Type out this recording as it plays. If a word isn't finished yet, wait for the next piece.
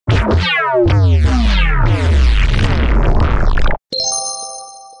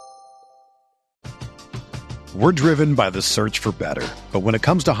We're driven by the search for better. But when it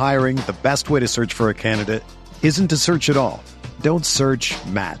comes to hiring, the best way to search for a candidate isn't to search at all. Don't search,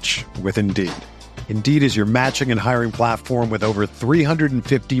 match with Indeed. Indeed is your matching and hiring platform with over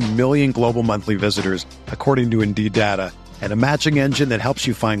 350 million global monthly visitors, according to Indeed data, and a matching engine that helps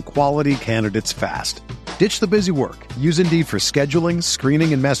you find quality candidates fast. Ditch the busy work. Use Indeed for scheduling,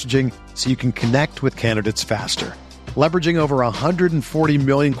 screening, and messaging so you can connect with candidates faster. Leveraging over 140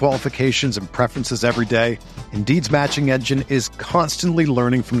 million qualifications and preferences every day, Indeed's matching engine is constantly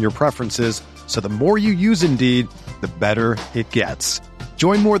learning from your preferences, so the more you use Indeed, the better it gets.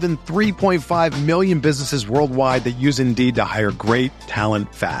 Join more than 3.5 million businesses worldwide that use Indeed to hire great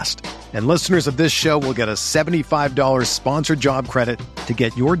talent fast. And listeners of this show will get a $75 sponsored job credit to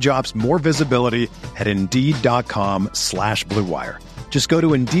get your jobs more visibility at Indeed.com/Blue Wire. Just go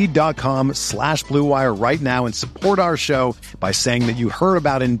to Indeed.com/Blue Wire right now and support our show by saying that you heard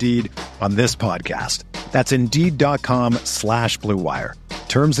about Indeed on this podcast. That's Indeed.com/Blue Wire.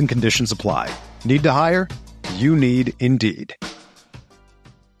 Terms and conditions apply. Need to hire? You need Indeed.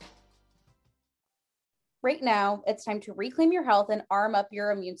 Right now, it's time to reclaim your health and arm up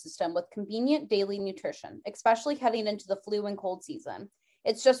your immune system with convenient daily nutrition, especially heading into the flu and cold season.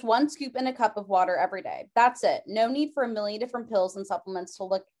 It's just one scoop in a cup of water every day. That's it. No need for a million different pills and supplements to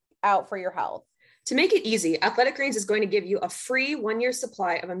look out for your health. To make it easy, Athletic Greens is going to give you a free 1-year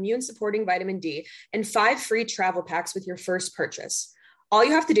supply of immune-supporting vitamin D and 5 free travel packs with your first purchase. All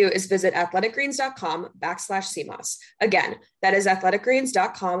you have to do is visit athleticgreens.com/CMOS. Again, that is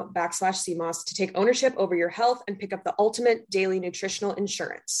athleticgreens.com/CMOS to take ownership over your health and pick up the ultimate daily nutritional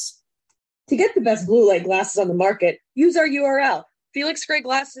insurance. To get the best blue light glasses on the market, use our URL,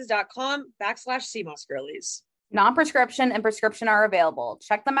 felixgrayglasses.com/CMOS girlies. Non-prescription and prescription are available.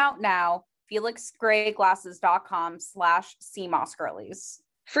 Check them out now. felixgrayglasses.com/CMOS girlies.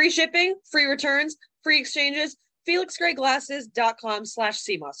 Free shipping, free returns, free exchanges,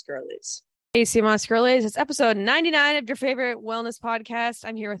 felixgrayglasses.com/CMOS girlies. Hey, CMOS girlies, it's episode 99 of your favorite wellness podcast.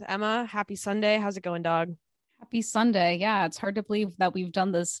 I'm here with Emma. Happy Sunday. How's it going, dog? Happy Sunday. Yeah, it's hard to believe that we've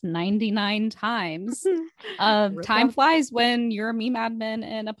done this 99 times. Time flies when you're a meme admin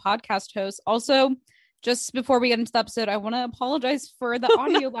and a podcast host. Also, just before we get into the episode, I want to apologize for the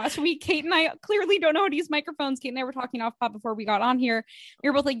audio last week. Kate and I clearly don't know how to use microphones. Kate and I were talking off pod before we got on here. We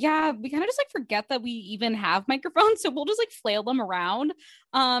were both like, yeah, we kind of just like forget that we even have microphones. So we'll just like flail them around.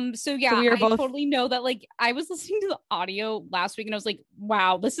 So yeah, I totally know that like I was listening to the audio last week and I was like,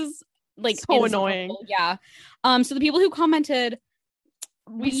 wow, this is like so annoying. Yeah. So the people who commented,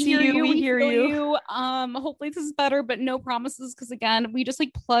 we hear you. Hopefully this is better, but no promises, because again, we just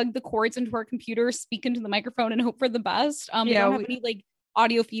like plug the cords into our computer, speak into the microphone, and hope for the best. We don't have any like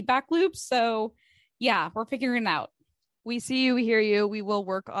audio feedback loops, so yeah, we're figuring it out. We see you, we hear you. We will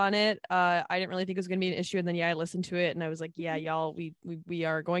work on it. I didn't really think it was going to be an issue, and then I listened to it, and I was like, yeah, y'all, we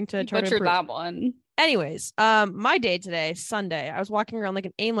are going to try to improve that one. Anyways, my day today, Sunday, I was walking around like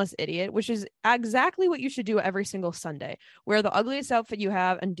an aimless idiot, which is exactly what you should do every single Sunday. Wear the ugliest outfit you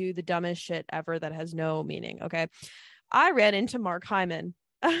have and do the dumbest shit ever that has no meaning. Okay. I ran into Mark Hyman.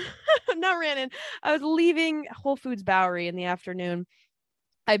 I was leaving Whole Foods Bowery in the afternoon.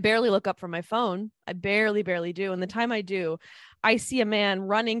 I barely look up from my phone. I barely do. And the time I do, I see a man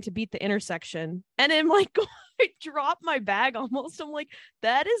running to beat the intersection. And I'm like, I drop my bag almost. I'm like,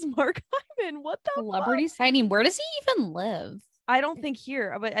 that is Mark Hyman. What the celebrity sighting? Where does he even live? I don't think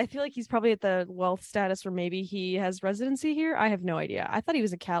here, but I feel like he's probably at the wealth status where maybe he has residency here. I have no idea. I thought he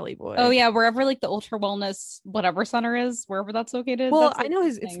was a Cali boy. Oh yeah, wherever like the ultra wellness whatever center is, wherever that's located. Well, that's, like, I know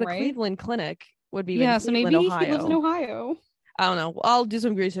it's the right? Cleveland Clinic would be. Yeah, so maybe Ohio. He lives in Ohio. I don't know. I'll do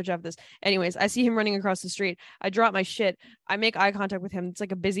some research after this. Anyways, I see him running across the street. I drop my shit. I make eye contact with him. It's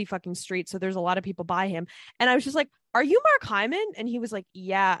like a busy fucking street, so there's a lot of people by him. And I was just like, are you Mark Hyman? And he was like,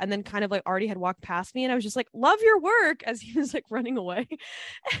 yeah. And then kind of like already had walked past me. And I was just like, love your work, as he was like running away.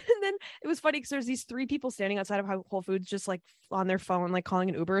 And then it was funny because there's these 3 people standing outside of Whole Foods just like on their phone, like calling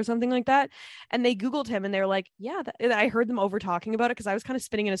an Uber or something like that. And they Googled him and they were like, yeah, and I heard them over talking about it because I was kind of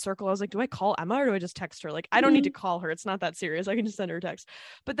spinning in a circle. I was like, do I call Emma or do I just text her? Like, I don't need to call her. It's not that serious. I can just send her a text.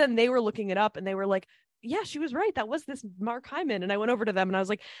 But then they were looking it up and they were like, yeah, she was right. That was this Mark Hyman. And I went over to them and I was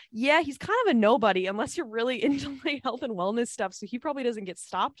like, yeah, he's kind of a nobody unless you're really into like health and wellness stuff. So he probably doesn't get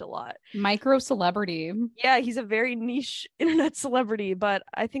stopped a lot. Micro celebrity. Yeah, he's a very niche internet celebrity, but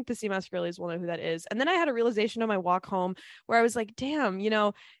I think the CMS girlies will know who that is. And then I had a realization on my walk home where I was like, damn, you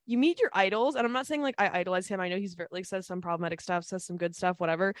know, you meet your idols. And I'm not saying like I idolize him. I know he's very, like says some problematic stuff, says some good stuff,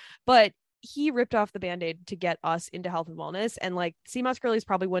 whatever. But he ripped off the Band-Aid to get us into health and wellness, and like Sea Moss Girlies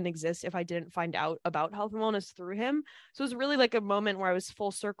probably wouldn't exist if I didn't find out about health and wellness through him. So it was really like a moment where I was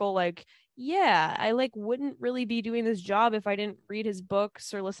full circle, like, yeah, I like wouldn't really be doing this job if I didn't read his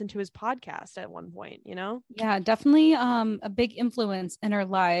books or listen to his podcast at one point, you know? Yeah, definitely a big influence in our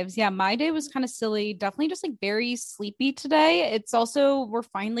lives. Yeah, my day was kind of silly. Definitely just like very sleepy today. It's also we're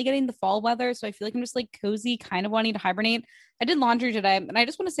finally getting the fall weather, so I feel like I'm just like cozy, kind of wanting to hibernate. I did laundry today, and I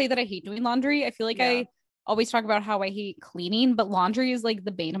just want to say that I hate doing laundry. I feel like I always talk about how I hate cleaning, but laundry is like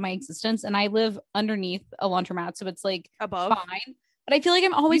the bane of my existence, and I live underneath a laundromat, so it's like above. Fine. But I feel like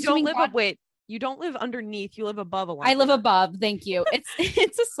I'm always you don't live underneath, you live above a laundromat. I live above, thank you.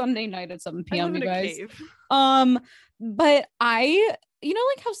 It's a Sunday night at 7 p.m. you guys. Cave. But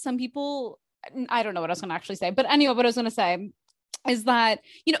like how some people, I don't know what I was gonna actually say, but anyway, what I was gonna say is that,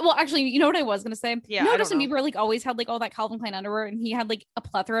 actually, you know what I was gonna say? Yeah, Justin Bieber like always had like all that Calvin Klein underwear, and he had like a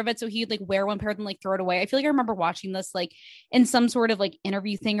plethora of it, so he'd like wear one pair and like throw it away. I feel like I remember watching this like in some sort of like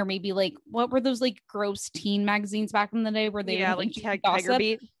interview thing, or maybe like what were those like gross teen magazines back in the day where they like Tiger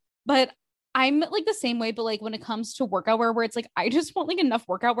Beat. But I'm like the same way, but like when it comes to workout wear, where it's like I just want like enough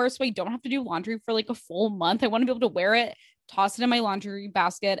workout wear so I don't have to do laundry for like a full month. I want to be able to wear it, toss it in my laundry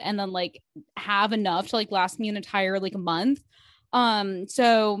basket, and then like have enough to like last me an entire like month.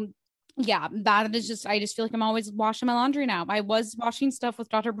 So yeah, that is just, I just feel like I'm always washing my laundry now. I was washing stuff with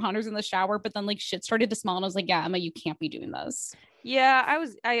Dr. Bonders in the shower, but then like shit started to smell, and I was like, yeah, Emma, you can't be doing this. Yeah,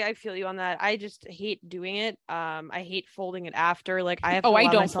 I feel you on that. I just hate doing it. I hate folding it after. Like I have to I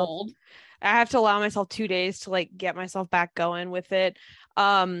don't fold. I have to allow myself 2 days to like get myself back going with it.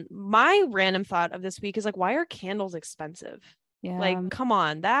 My random thought of this week is like, why are candles expensive? Yeah. Like, come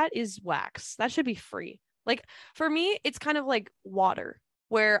on, that is wax. That should be free. Like for me, it's kind of like water,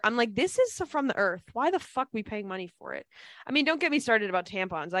 where I'm like, this is from the earth. Why the fuck we paying money for it? I mean, don't get me started about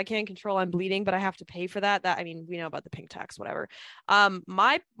tampons. I can't control I'm bleeding, but I have to pay for that. I mean, we know about the pink tax, whatever.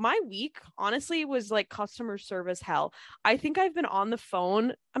 My week honestly was like customer service hell. I think I've been on the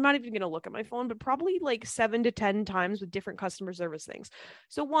phone. I'm not even going to look at my phone, but probably like 7 to 10 times with different customer service things.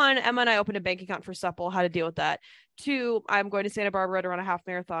 So 1, Emma and I opened a bank account for Supple, how to deal with that. 2, I'm going to Santa Barbara to run a half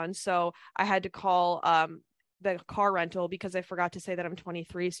marathon. So I had to call, the car rental because I forgot to say that I'm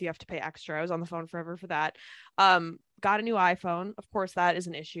 23, so you have to pay extra. I was on the phone forever for that. Got a new iPhone. Of course, that is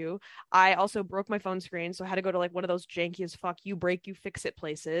an issue. I also broke my phone screen, so I had to go to like one of those janky as fuck you break, you fix it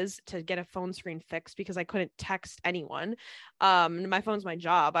places to get a phone screen fixed because I couldn't text anyone. My phone's my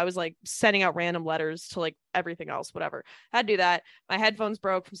job. I was like sending out random letters to like everything else, whatever. Had to do that. My headphones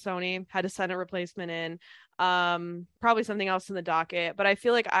broke from Sony. Had to send a replacement in. Probably something else in the docket, but I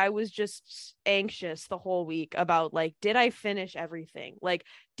feel like I was just anxious the whole week about like, did I finish everything? Like,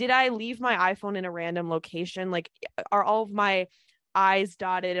 did I leave my iPhone in a random location? Like, are all of my I's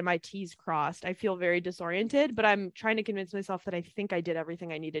dotted and my T's crossed? I feel very disoriented, but I'm trying to convince myself that I think I did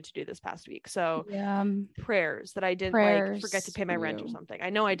everything I needed to do this past week. So prayers that I didn't like forget to pay my rent or something. I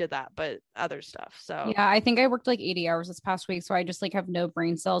know I did that, but other stuff. So yeah, I think I worked like 80 hours this past week. So I just like have no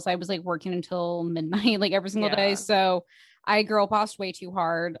brain cells. I was like working until midnight, like every single day. So I girl bossed way too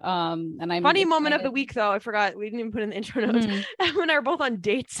hard. And I'm funny moment of the week though. I forgot we didn't even put in the intro notes. Emma and I were both on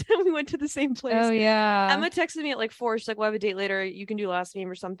dates and we went to the same place. Oh yeah. Emma texted me at like 4. She's like, we'll have a date later. You can do last name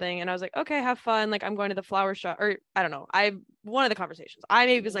or something. And I was like, okay, have fun. Like I'm going to the flower shop, or I don't know. One of the conversations. I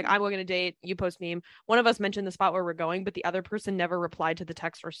maybe was like, I'm going on a date. You post meme. One of us mentioned the spot where we're going, but the other person never replied to the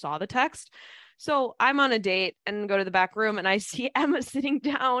text or saw the text. So I'm on a date and go to the back room and I see Emma sitting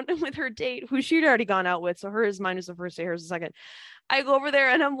down with her date, who she'd already gone out with. So mine was the first day, hers the second. I go over there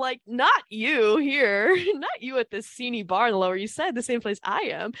and I'm like, not you here, not you at this Sceney bar in the Lower East Side, the same place I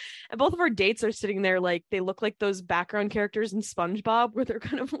am. And both of our dates are sitting there like they look like those background characters in SpongeBob where they're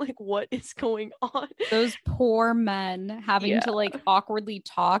kind of like, what is going on? Those poor men having to like awkwardly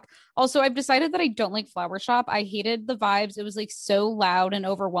talk. Also, I've decided that I don't like flower shop. I hated the vibes. It was like so loud and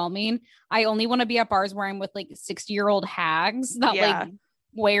overwhelming. I only want to be at bars where I'm with like 60-year-old hags that like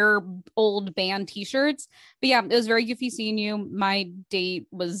wear old band t-shirts. But yeah, it was very goofy seeing you. My date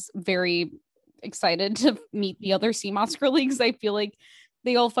was very excited to meet the other Sea Moss Girlies because I feel like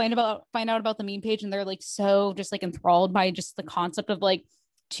they all find out about the meme page and they're like so just like enthralled by just the concept of like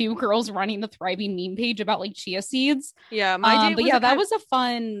 2 girls running the thriving meme page about like chia seeds. Yeah, my date but yeah, that was a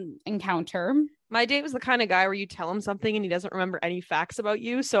fun encounter. My date was the kind of guy where you tell him something and he doesn't remember any facts about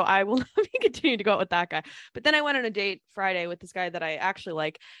you. So I will not be continuing to go out with that guy. But then I went on a date Friday with this guy that I actually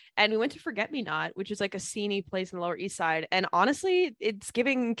like. And we went to Forget Me Not, which is like a sceney place in the Lower East Side. And honestly, it's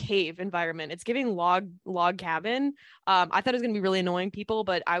giving cave environment. It's giving log cabin. I thought it was going to be really annoying people,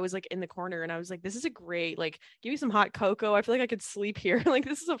 but I was like in the corner and I was like, this is a great, like, give me some hot cocoa. I feel like I could sleep here. Like,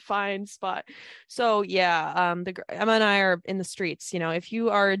 this is a fine spot. So yeah, Emma and I are in the streets. You know, if you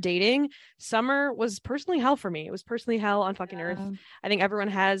are dating, summer was personally hell for me. It was personally hell on fucking earth. I think everyone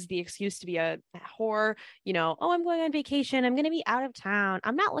has the excuse to be a whore, you know, oh, I'm going on vacation. I'm going to be out of town.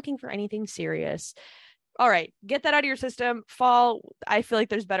 I'm not looking for anything serious. All right, get that out of your system. Fall, I feel like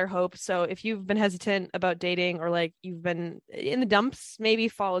there's better hope. So if you've been hesitant about dating or like you've been in the dumps, maybe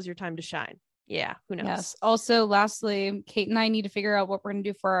fall is your time to shine. Yeah, who knows? Yes. Also, lastly, Kate and I need to figure out what we're going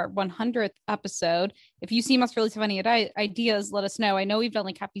to do for our 100th episode. If you see us really have any ideas, let us know. I know we've done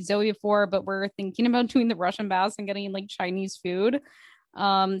like Happy Zoe before, but we're thinking about doing the Russian baths and getting like Chinese food.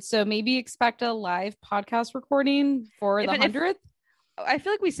 So maybe expect a live podcast recording for the 100th. I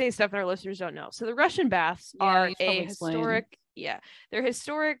feel like we say stuff that our listeners don't know. So the Russian baths are a historic, they're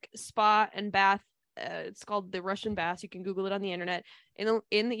historic spa and bath. It's called the Russian baths. You can Google it on the internet.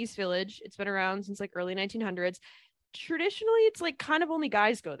 In the East Village, it's been around since like early 1900s. Traditionally, it's like kind of only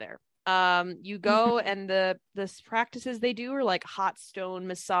guys go there. You go and the practices they do are like hot stone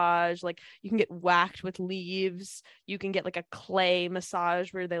massage. Like you can get whacked with leaves. You can get like a clay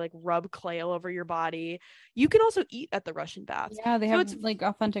massage where they like rub clay all over your body. You can also eat at the Russian baths. Yeah, they have like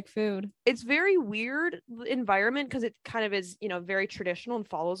authentic food. It's very weird environment because it kind of is, you know, very traditional and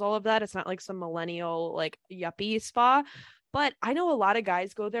follows all of that. It's not like some millennial like yuppie spa, but I know a lot of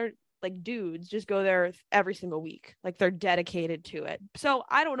guys go there. Like dudes just go there every single week. Like they're dedicated to it. So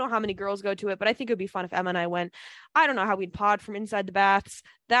I don't know how many girls go to it, but I think it'd be fun if Emma and I went. I don't know how we'd pod from inside the baths.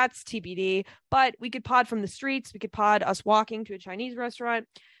 That's TBD, but we could pod from the streets. We could pod us walking to a Chinese restaurant.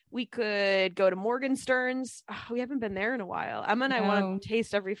 We could go to Morgenstern's. Oh, we haven't been there in a while. Emma and I want to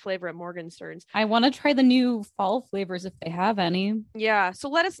taste every flavor at Morgenstern's. I want to try the new fall flavors if they have any. Yeah. So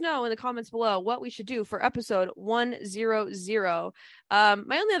let us know in the comments below what we should do for episode 100. My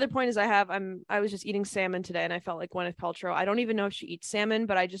only other point is I was just eating salmon today and I felt like Gwyneth Paltrow. I don't even know if she eats salmon,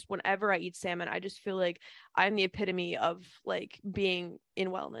 but whenever I eat salmon, I just feel like I'm the epitome of like being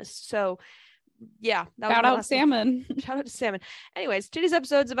in wellness. So yeah, shout out salmon. Shout out to salmon. Anyways, today's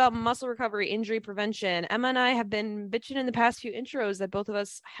episode's about muscle recovery, injury prevention. Emma and I have been bitching in the past few intros that both of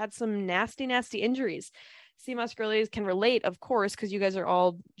us had some nasty injuries. CMOS girlies can relate, of course, because you guys are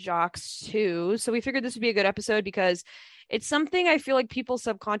all jocks too. So we figured this would be a good episode because it's something I feel like people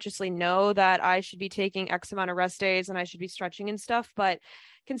subconsciously know that I should be taking X amount of rest days and I should be stretching and stuff. But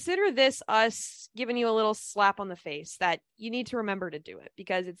consider this us giving you a little slap on the face that you need to remember to do it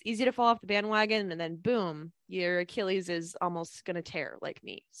because it's easy to fall off the bandwagon and then boom, your Achilles is almost going to tear like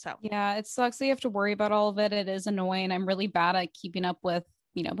me. So yeah, it sucks that you have to worry about all of it. It is annoying. I'm really bad at keeping up with,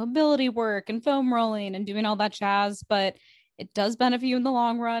 you know, mobility work and foam rolling and doing all that jazz, but it does benefit you in the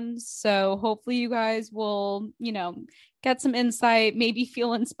long run. So hopefully you guys will, you know, get some insight, maybe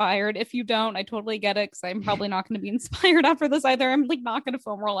feel inspired. If you don't, I totally get it because I'm probably not going to be inspired after this either. I'm like not going to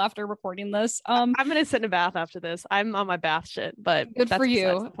foam roll after recording this. I'm going to sit in a bath after this. I'm on my bath shit, but good for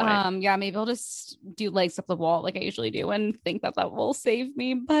you. Yeah, maybe I'll just do legs up the wall like I usually do and think that will save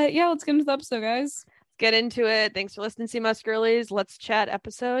me. But yeah, let's get into the episode, guys. Get into it. Thanks for listening, CMOS girlies. Let's chat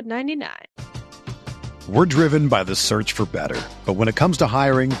episode 99. We're driven by the search for better. But when it comes to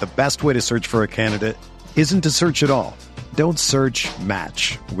hiring, the best way to search for a candidate isn't to search at all. Don't search,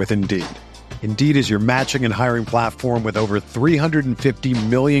 match with Indeed. Indeed is your matching and hiring platform with over 350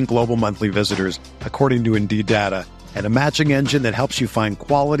 million global monthly visitors, according to Indeed data, and a matching engine that helps you find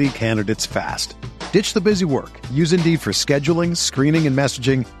quality candidates fast. Ditch the busy work. Use Indeed for scheduling, screening, and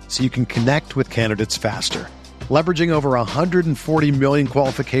messaging so you can connect with candidates faster. Leveraging over 140 million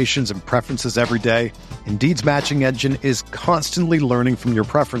qualifications and preferences every day, Indeed's matching engine is constantly learning from your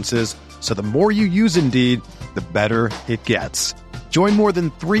preferences, so the more you use Indeed, the better it gets. Join more than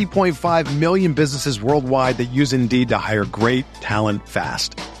 3.5 million businesses worldwide that use Indeed to hire great talent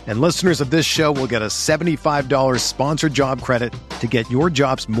fast. And listeners of this show will get a $75 sponsored job credit to get your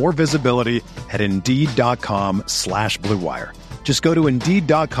jobs more visibility at Indeed.com/Blue Wire. Just go to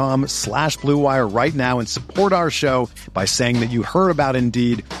Indeed.com/Blue Wire right now and support our show by saying that you heard about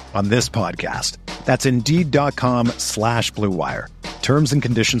Indeed on this podcast. That's Indeed.com/Blue Wire. Terms and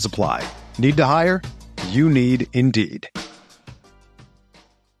conditions apply. Need to hire? You need Indeed.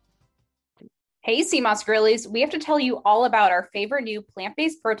 Hey, CMOS girlies, we have to tell you all about our favorite new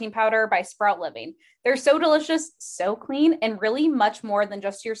plant-based protein powder by Sprout Living. They're so delicious, so clean, and really much more than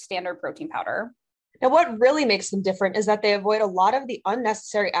just your standard protein powder. Now, what really makes them different is that they avoid a lot of the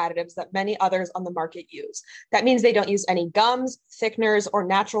unnecessary additives that many others on the market use. That means they don't use any gums, thickeners, or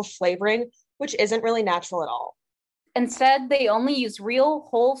natural flavoring, which isn't really natural at all. Instead, they only use real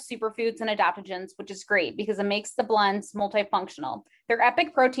whole superfoods and adaptogens, which is great because it makes the blends multifunctional. Their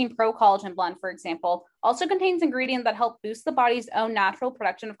Epic Protein Pro Collagen blend, for example, also contains ingredients that help boost the body's own natural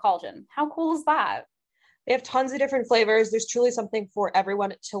production of collagen. How cool is that? They have tons of different flavors. There's truly something for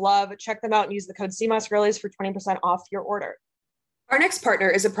everyone to love. Check them out and use the code CMOSGirlies for 20% off your order. Our next partner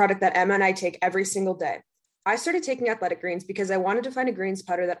is a product that Emma and I take every single day. I started taking Athletic Greens because I wanted to find a greens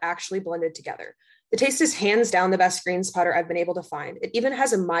powder that actually blended together. The taste is hands down the best greens powder I've been able to find. It even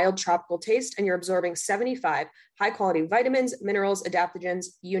has a mild tropical taste, and you're absorbing 75 high-quality vitamins, minerals, adaptogens,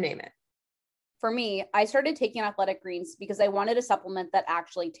 you name it. For me, I started taking Athletic Greens because I wanted a supplement that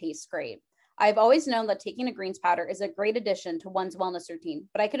actually tastes great. I've always known that taking a greens powder is a great addition to one's wellness routine,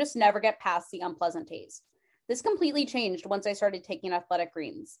 but I could just never get past the unpleasant taste. This completely changed once I started taking Athletic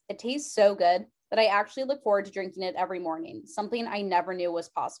Greens. It tastes so good that I actually look forward to drinking it every morning, something I never knew was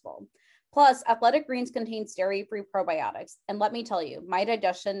possible. Plus, Athletic Greens contains dairy-free probiotics, and let me tell you, my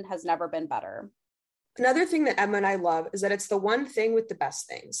digestion has never been better. Another thing that Emma and I love is that it's the one thing with the best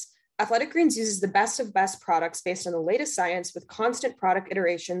things. Athletic Greens uses the best of best products based on the latest science with constant product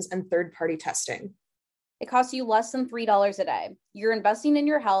iterations and third-party testing. It costs you less than $3 a day. You're investing in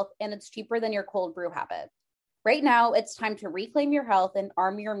your health, and it's cheaper than your cold brew habit. Right now, it's time to reclaim your health and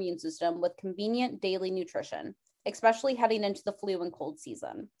arm your immune system with convenient daily nutrition, especially heading into the flu and cold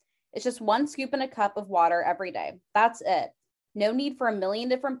season. It's just one scoop in a cup of water every day. That's it. No need for a million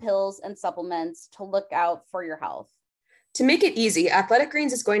different pills and supplements to look out for your health. To make it easy, Athletic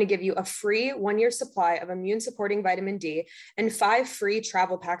Greens is going to give you a free 1-year supply of immune-supporting vitamin D and 5 free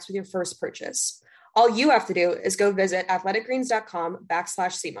travel packs with your first purchase. All you have to do is go visit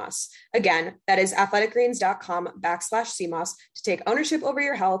athleticgreens.com/CMOS. Again, that is athleticgreens.com/CMOS to take ownership over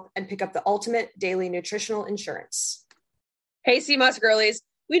your health and pick up the ultimate daily nutritional insurance. Hey, CMOS girlies.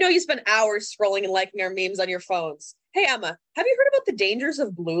 We know you spend hours scrolling and liking our memes on your phones. Hey, Emma, have you heard about the dangers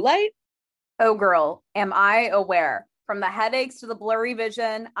of blue light? Oh, girl, am I aware? From the headaches to the blurry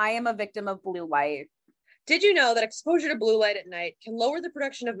vision, I am a victim of blue light. Did you know that exposure to blue light at night can lower the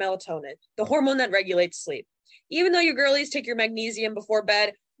production of melatonin, the hormone that regulates sleep? Even though you girlies take your magnesium before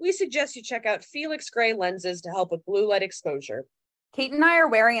bed, we suggest you check out Felix Gray lenses to help with blue light exposure. Kate and I are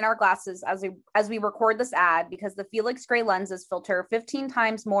wearing our glasses as we record this ad because the Felix Gray lenses filter 15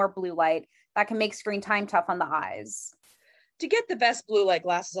 times more blue light that can make screen time tough on the eyes. To get the best blue light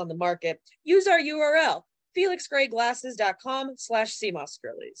glasses on the market, use our URL,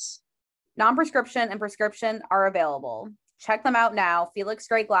 felixgrayglasses.com/CMOSgirlies. Non-prescription and prescription are available. Check them out now,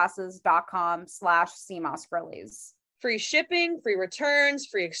 felixgrayglasses.com/CMOSgirlies. Free shipping, free returns,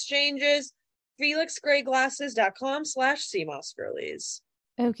 free exchanges. felixgrayglasses.com/CMOSgirlies.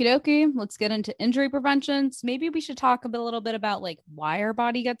 Okie dokie. Let's get into injury prevention. So maybe we should talk a little bit about like why our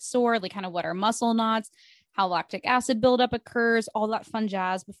body gets sore, like kind of what are muscle knots, how lactic acid buildup occurs, all that fun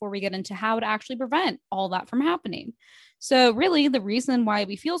jazz before we get into how to actually prevent all that from happening. So really the reason why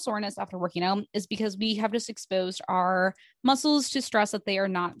we feel soreness after working out is because we have just exposed our muscles to stress that they are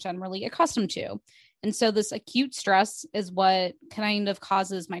not generally accustomed to. And so this acute stress is what kind of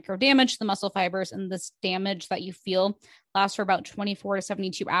causes micro damage to the muscle fibers, and this damage that you feel lasts for about 24 to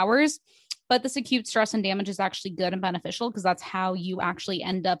 72 hours. But this acute stress and damage is actually good and beneficial because that's how you actually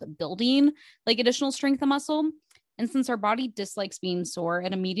end up building like additional strength of muscle. And since our body dislikes being sore,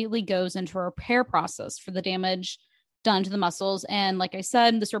 it immediately goes into a repair process for the damage done to the muscles. And like I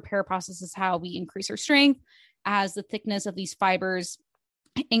said, this repair process is how we increase our strength as the thickness of these fibers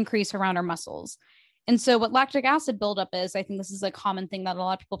increase around our muscles. And so what lactic acid buildup is, I think this is a common thing that a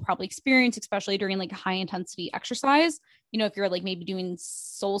lot of people probably experience, especially during like high intensity exercise. You know, if you're like maybe doing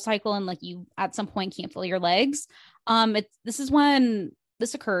Soul Cycle and like you at some point can't feel your legs. This is when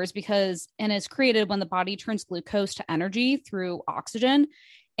this occurs because, and it's created when the body turns glucose to energy through oxygen.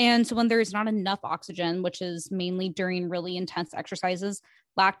 And so when there's not enough oxygen, which is mainly during really intense exercises,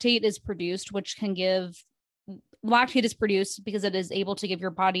 lactate is produced, lactate is produced because it is able to give your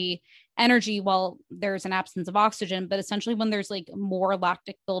body energy while there's an absence of oxygen. But essentially when there's like more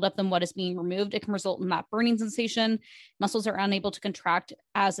lactic buildup than what is being removed, it can result in that burning sensation. Muscles are unable to contract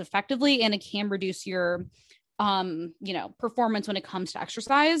as effectively, and it can reduce your, performance when it comes to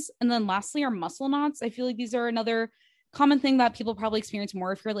exercise. And then lastly, our muscle knots. I feel like these are another common thing that people probably experience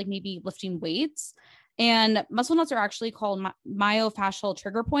more if you're like maybe lifting weights. And muscle knots are actually called myofascial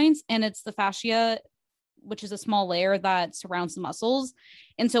trigger points, and it's the fascia, which is a small layer that surrounds the muscles.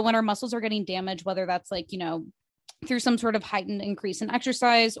 And so when our muscles are getting damaged, whether that's like, through some sort of heightened increase in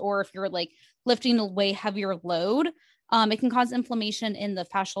exercise, or if you're like lifting a way heavier load. It can cause inflammation in the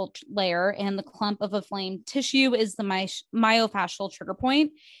fascial layer, and the clump of inflamed tissue is the myofascial trigger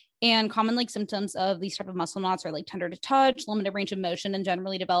point. And common like symptoms of these type of muscle knots are like tender to touch, limited range of motion, and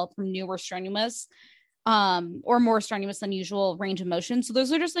generally develop from newer strenuous or more strenuous than usual range of motion. So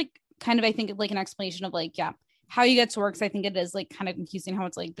those are just like kind of, I think, like an explanation of like, yeah, how you get sore. Because I think it is like kind of confusing how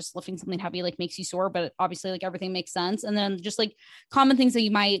it's like just lifting something heavy like makes you sore, but obviously like everything makes sense. And then just like common things that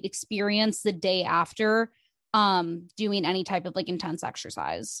you might experience the day after doing any type of like intense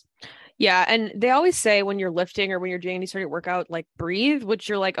exercise. Yeah. And they always say when you're lifting or when you're doing any sort of workout, like breathe, which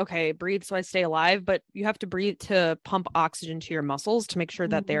you're like, okay, breathe so I stay alive, but you have to breathe to pump oxygen to your muscles to make sure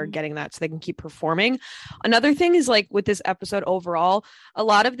that they're getting that so they can keep performing. Another thing is like with this episode overall, a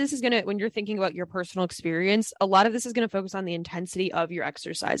lot of this is going to, when you're thinking about your personal experience, a lot of this is going to focus on the intensity of your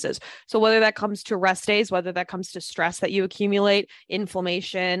exercises. So whether that comes to rest days, whether that comes to stress that you accumulate,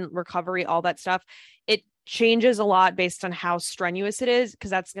 inflammation, recovery, all that stuff, it changes a lot based on how strenuous it is,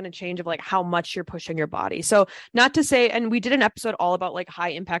 because that's going to change of like how much you're pushing your body. So not to say, and we did an episode all about like high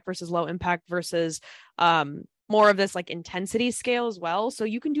impact versus low impact versus more of this like intensity scale as well. So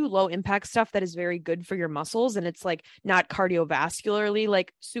you can do low impact stuff that is very good for your muscles, and it's like not cardiovascularly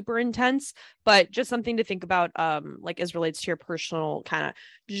like super intense, but just something to think about like as relates to your personal kind of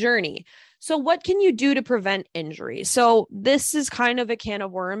journey. So what can you do to prevent injury? So this is kind of a can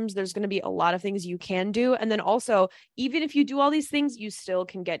of worms. There's going to be a lot of things you can do. And then also, even if you do all these things, you still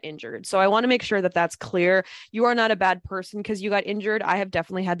can get injured. So I want to make sure that that's clear. You are not a bad person because you got injured. I have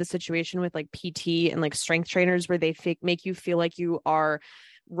definitely had the situation with like PT and like strength trainers where they make you feel like you are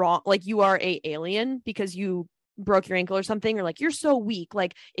wrong, like you are a alien because you broke your ankle or something, or like you're so weak.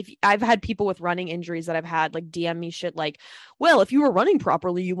 Like if I've had people with running injuries that I've had like DM me shit like, well, if you were running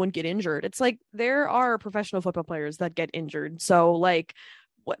properly you wouldn't get injured. It's like there are professional football players that get injured, so like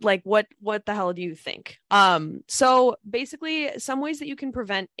what the hell do you think? So basically some ways that you can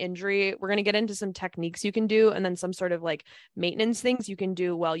prevent injury, we're going to get into some techniques you can do, and then some sort of like maintenance things you can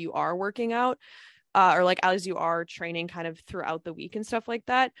do while you are working out. Or like as you are training kind of throughout the week and stuff like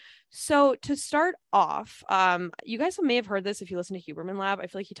that. So to start off, you guys may have heard this if you listen to Huberman Lab. I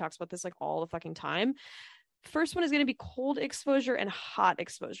feel like he talks about this like all the fucking time. First one is going to be cold exposure and hot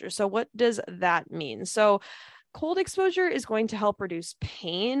exposure. So what does that mean? So cold exposure is going to help reduce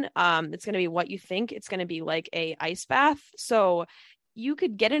pain. It's going to be what you think. It's going to be like a ice bath. So you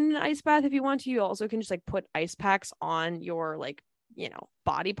could get in an ice bath if you want to. You also can just like put ice packs on your like, you know,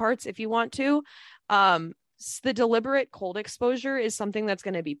 body parts if you want to. The deliberate cold exposure is something that's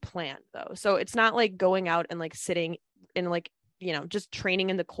going to be planned though. So it's not like going out and like sitting in like, you know, just training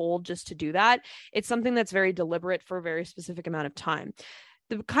in the cold just to do that. It's something that's very deliberate for a very specific amount of time.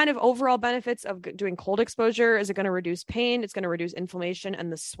 The kind of overall benefits of doing cold exposure is it going to reduce pain, it's going to reduce inflammation and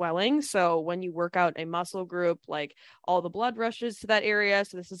the swelling. So when you work out a muscle group, like all the blood rushes to that area.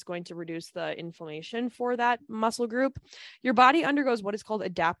 So this is going to reduce the inflammation for that muscle group. Your body undergoes what is called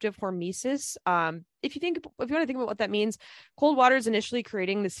adaptive hormesis. If you want to think about what that means, cold water is initially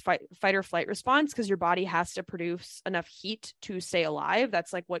creating this fight or flight response because your body has to produce enough heat to stay alive.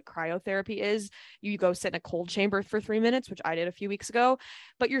 That's like what cryotherapy is. You go sit in a cold chamber for 3 minutes, which I did a few weeks ago,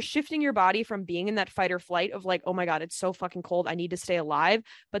 but you're shifting your body from being in that fight or flight of like, oh my God, it's so fucking cold, I need to stay alive.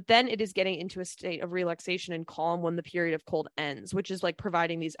 But then it is getting into a state of relaxation and calm when the period of cold ends, which is like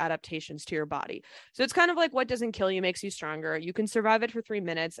providing these adaptations to your body. So it's kind of like what doesn't kill you makes you stronger. You can survive it for 3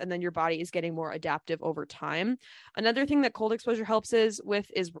 minutes and then your body is getting more adaptive over time. Another thing that cold exposure helps is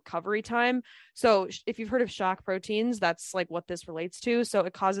recovery time. So if you've heard of shock proteins, that's like what this relates to. So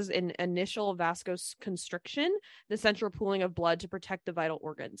it causes an initial vasoconstriction, the central pooling of blood to protect the vital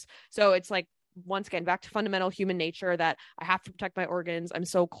organs. So it's like, once again, back to fundamental human nature that I have to protect my organs. I'm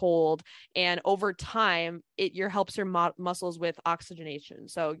so cold. And over time, it helps your muscles with oxygenation.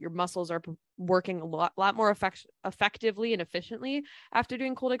 So your muscles are working a lot more effectively and efficiently after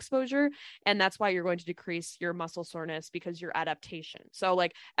doing cold exposure. And that's why you're going to decrease your muscle soreness, because your adaptation. So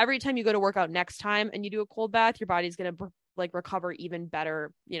like every time you go to work out next time and you do a cold bath, your body's going to like recover even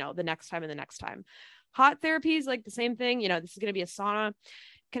better, you know, the next time and the next time. Hot therapy is like the same thing. You know, this is going to be a sauna.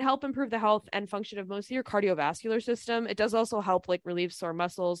 Can help improve the health and function of most of your cardiovascular system. It does also help like relieve sore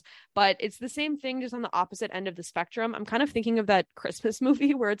muscles, but it's the same thing, just on the opposite end of the spectrum. I'm kind of thinking of that Christmas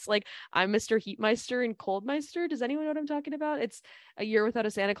movie where it's like, I'm Mr. Heatmeister and Coldmeister. Does anyone know what I'm talking about? It's A Year Without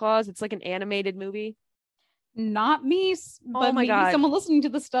a Santa Claus. It's like an animated movie. Not me, but oh my maybe God. Someone listening to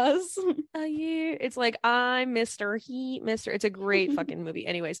this does. A year. It's like, I'm Mr. Heatmeister. It's a great fucking movie.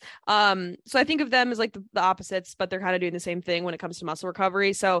 Anyways, so I think of them as like the opposites, but they're kind of doing the same thing when it comes to muscle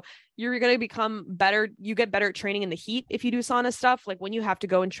recovery. So you're going to become better. You get better at training in the heat if you do sauna stuff. Like when you have to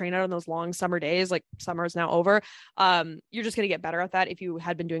go and train out on those long summer days, like summer is now over, you're just going to get better at that if you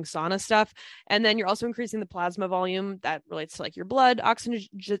had been doing sauna stuff. And then you're also increasing the plasma volume that relates to like your blood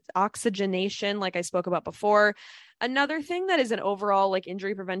oxygenation, like I spoke about before. Another thing that is an overall like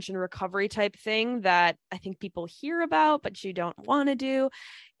injury prevention recovery type thing that I think people hear about, but you don't want to do.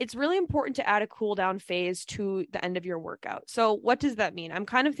 It's really important to add a cool down phase to the end of your workout. So what does that mean? I'm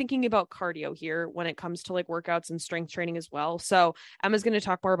kind of thinking about cardio here when it comes to like workouts and strength training as well. So Emma's going to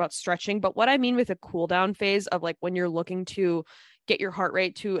talk more about stretching, but what I mean with a cool down phase of like when you're looking to get your heart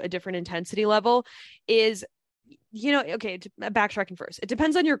rate to a different intensity level is, okay, backtracking first. It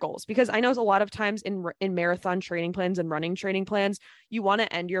depends on your goals, because I know a lot of times in marathon training plans and running training plans, you want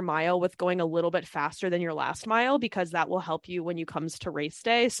to end your mile with going a little bit faster than your last mile, because that will help you when you comes to race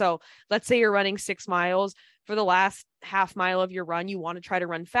day. So let's say you're running 6 miles. For the last half mile of your run, you want to try to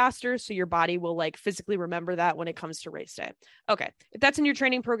run faster, so your body will like physically remember that when it comes to race day. Okay, if that's in your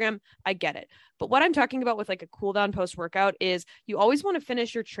training program, I get it. But what I'm talking about with like a cool down post workout is you always want to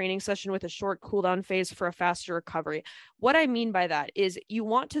finish your training session with a short cool down phase for a faster recovery. What I mean by that is you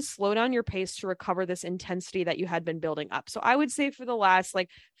want to slow down your pace to recover this intensity that you had been building up. So I would say for the last like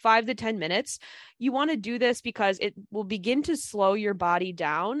 5 to 10 minutes, you want to do this because it will begin to slow your body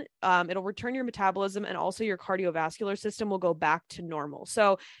down. It'll return your metabolism, and also your cardiovascular system will go back to normal.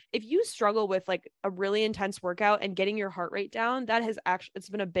 So if you struggle with like a really intense workout and getting your heart rate down, that has actually, it's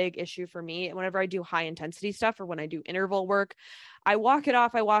been a big issue for me. Whenever I do high intensity stuff or when I do interval work, I walk it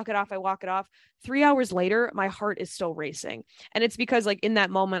off. 3 hours later, my heart is still racing. And it's because like in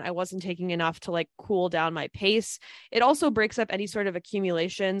that moment, I wasn't taking enough to like cool down my pace. It also breaks up any sort of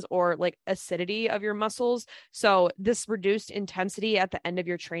accumulations or like acidity of your muscles. So this reduced intensity at the end of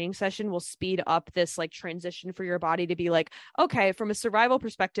your training session will speed up this like transition for your body to be like, okay, from a survival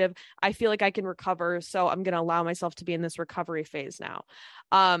perspective, I feel like I can recover. So I'm going to allow myself to be in this recovery phase now.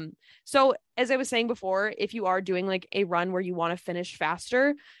 So as I was saying before, if you are doing like a run where you want to finish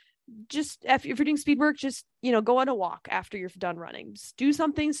faster, just if you're doing speed work, just, go on a walk after you're done running. Just do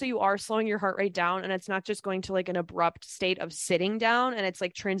something so you are slowing your heart rate down, and it's not just going to like an abrupt state of sitting down, and it's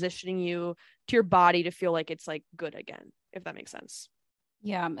like transitioning you to your body to feel like it's like good again, if that makes sense.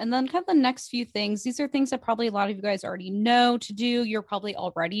 Yeah. And then kind of the next few things, these are things that probably a lot of you guys already know to do. You're probably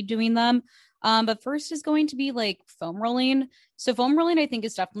already doing them. But first is going to be like foam rolling. So foam rolling, I think,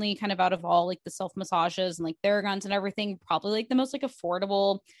 is definitely kind of out of all like the self massages and like Theraguns and everything, probably like the most like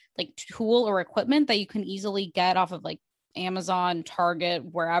affordable like tool or equipment that you can easily get off of like Amazon, Target,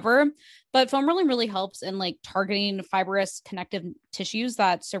 wherever. But foam rolling really helps in like targeting fibrous connective tissues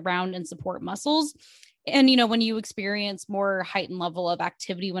that surround and support muscles. And, when you experience more heightened level of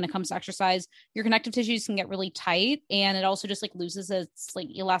activity when it comes to exercise, your connective tissues can get really tight, and it also just like loses its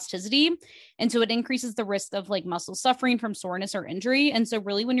like elasticity. And so it increases the risk of like muscle suffering from soreness or injury. And so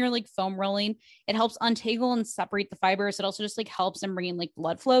really when you're like foam rolling, it helps untangle and separate the fibers. It also just like helps in bringing like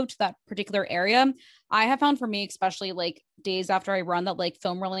blood flow to that particular area. I have found for me, especially like days after I run, that like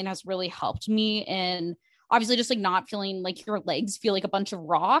foam rolling has really helped me in obviously just like not feeling like your legs feel like a bunch of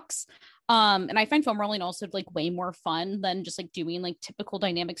rocks. And I find foam rolling also like way more fun than just like doing like typical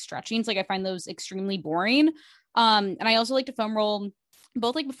dynamic stretchings. Like I find those extremely boring. And I also like to foam roll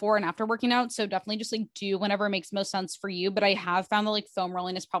both like before and after working out. So definitely just like do whenever it makes most sense for you. But I have found that like foam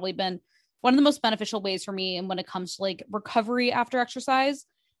rolling has probably been one of the most beneficial ways for me. And when it comes to like recovery after exercise,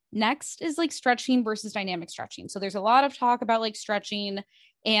 next is like stretching versus dynamic stretching. So there's a lot of talk about like stretching.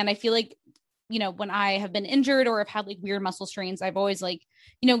 And I feel like, when I have been injured or have had like weird muscle strains, I've always like,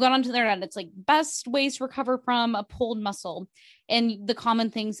 gone onto the internet. It's like best ways to recover from a pulled muscle. And the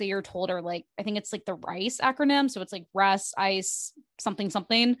common things that you're told are like, I think it's like the RICE acronym. So it's like rest, ice, something,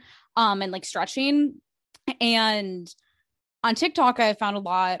 and like stretching. And on TikTok, I found a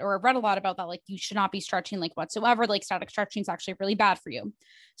lot, or I've read a lot about that. Like you should not be stretching like whatsoever. Like static stretching is actually really bad for you.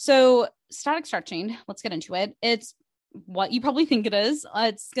 So static stretching, let's get into it. It's what you probably think it is.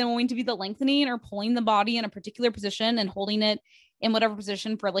 It's going to be the lengthening or pulling the body in a particular position and holding it in whatever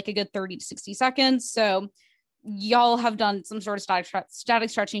position for like a good 30 to 60 seconds. So y'all have done some sort of static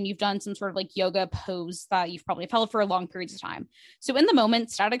stretching. You've done some sort of like yoga pose that you've probably held for long periods of time. So in the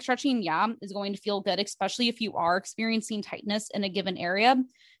moment, static stretching, is going to feel good, especially if you are experiencing tightness in a given area.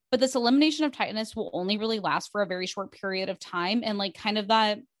 But this elimination of tightness will only really last for a very short period of time. And like kind of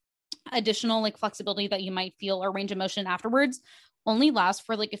that additional like flexibility that you might feel or range of motion afterwards only lasts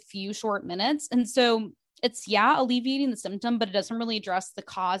for like a few short minutes. And so it's alleviating the symptom, but it doesn't really address the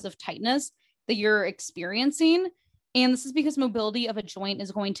cause of tightness that you're experiencing. And this is because mobility of a joint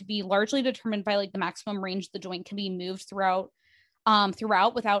is going to be largely determined by like the maximum range the joint can be moved throughout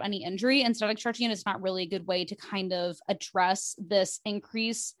throughout without any injury. And static stretching is not really a good way to kind of address this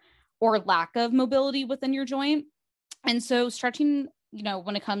increase or lack of mobility within your joint. And so stretching,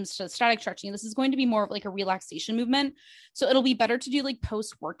 when it comes to static stretching, this is going to be more of like a relaxation movement. So it'll be better to do like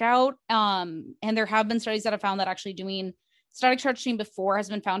post-workout. And there have been studies that have found that actually doing static stretching before has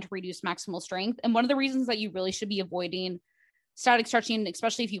been found to reduce maximal strength. And one of the reasons that you really should be avoiding static stretching,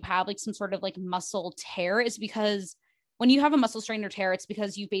 especially if you have like some sort of like muscle tear, is because when you have a muscle strain or tear, it's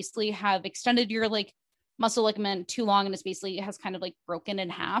because you basically have extended your like muscle ligament too long, and it has kind of like broken in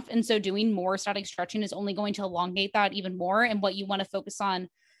half. And so doing more static stretching is only going to elongate that even more. And what you want to focus on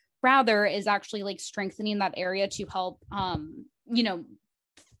rather is actually like strengthening that area to help,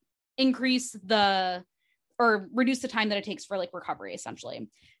 increase or reduce the time that it takes for like recovery, essentially.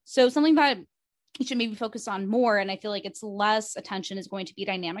 So something that you should maybe focus on more, and I feel like it's less attention, is going to be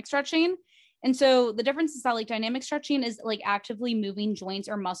dynamic stretching. And so the difference is that like dynamic stretching is like actively moving joints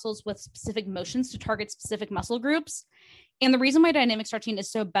or muscles with specific motions to target specific muscle groups. And the reason why dynamic stretching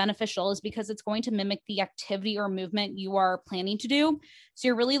is so beneficial is because it's going to mimic the activity or movement you are planning to do. So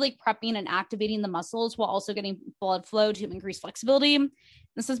you're really like prepping and activating the muscles while also getting blood flow to increase flexibility.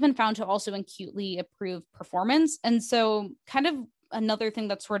 This has been found to also acutely improve performance. And so kind of another thing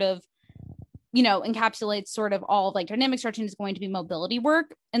that sort of encapsulates sort of all of like dynamic stretching is going to be mobility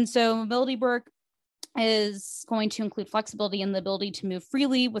work. And so mobility work is going to include flexibility and the ability to move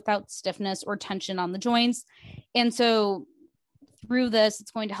freely without stiffness or tension on the joints. And so through this,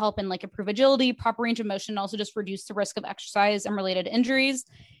 it's going to help in like improve agility, proper range of motion, and also just reduce the risk of exercise and related injuries.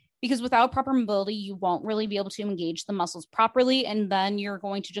 Because without proper mobility, you won't really be able to engage the muscles properly. And then you're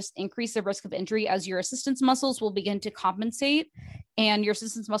going to just increase the risk of injury as your assistance muscles will begin to compensate. And your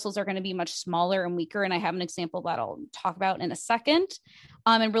assistance muscles are going to be much smaller and weaker. And I have an example that I'll talk about in a second.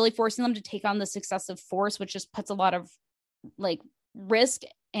 And really forcing them to take on this excessive force, which just puts a lot of like risk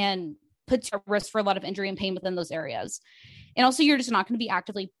and puts a risk for a lot of injury and pain within those areas. And also you're just not going to be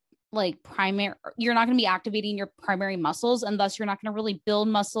actively you're not going to be activating your primary muscles, and thus you're not going to really build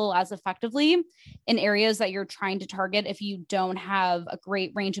muscle as effectively in areas that you're trying to target if you don't have a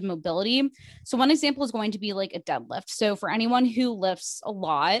great range of mobility. So one example is going to be like a deadlift. So for anyone who lifts a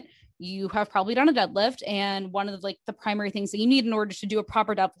lot, you have probably done a deadlift, and one of the primary things that you need in order to do a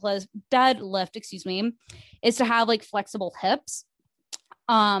proper deadlift, is to have like flexible hips.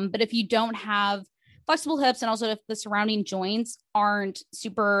 But if you don't have flexible hips, and also if the surrounding joints aren't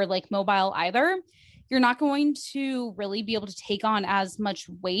super like mobile either, you're not going to really be able to take on as much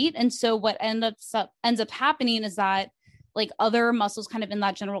weight. And so what ends up happening is that like other muscles kind of in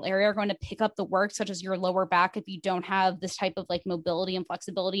that general area are going to pick up the work, such as your lower back, if you don't have this type of like mobility and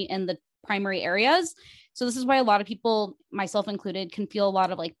flexibility in the primary areas. So this is why a lot of people, myself included, can feel a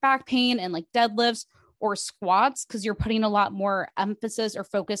lot of like back pain and like deadlifts or squats, because you're putting a lot more emphasis or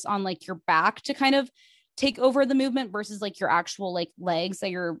focus on like your back to kind of take over the movement versus like your actual like legs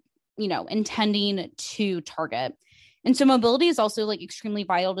that you're, intending to target. And so mobility is also like extremely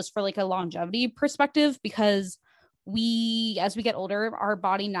vital just for like a longevity perspective, because as we get older, our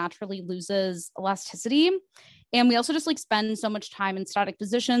body naturally loses elasticity. And we also just like spend so much time in static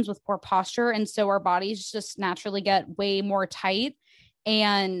positions with poor posture. And so our bodies just naturally get way more tight,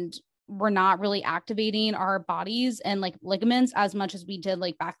 and we're not really activating our bodies and like ligaments as much as we did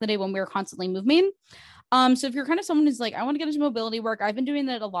like back in the day when we were constantly moving. So if you're kind of someone who's like, I want to get into mobility work, I've been doing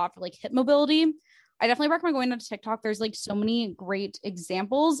that a lot for like hip mobility. I definitely recommend going to TikTok. There's like so many great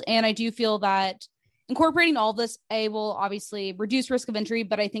examples. And I do feel that incorporating all of this, will obviously reduce risk of injury,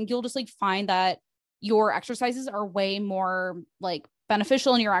 but I think you'll just like find that your exercises are way more like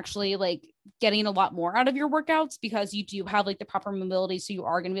beneficial, and you're actually like getting a lot more out of your workouts because you do have like the proper mobility. So you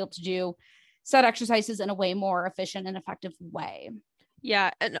are going to be able to do set exercises in a way more efficient and effective way.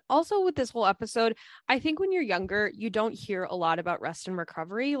 Yeah. And also with this whole episode, I think when you're younger, you don't hear a lot about rest and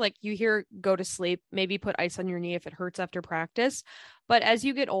recovery. Like you hear go to sleep, maybe put ice on your knee if it hurts after practice. But as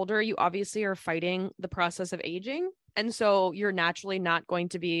you get older, you obviously are fighting the process of aging. And so you're naturally not going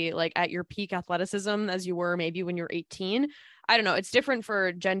to be like at your peak athleticism as you were maybe when you're 18. I don't know. It's different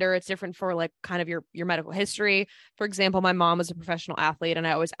for gender. It's different for like kind of your medical history. For example, my mom was a professional athlete, and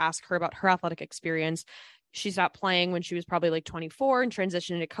I always ask her about her athletic experience. She stopped playing when she was probably like 24 and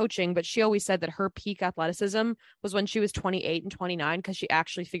transitioned into coaching. But she always said that her peak athleticism was when she was 28 and 29, because she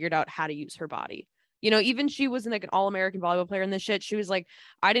actually figured out how to use her body. Even she wasn't like an all-American volleyball player in this shit. She was like,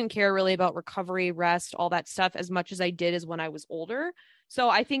 I didn't care really about recovery, rest, all that stuff as much as I did as when I was older. So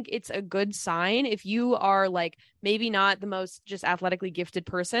I think it's a good sign if you are like maybe not the most just athletically gifted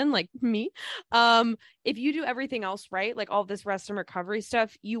person like me. If you do everything else right, like all this rest and recovery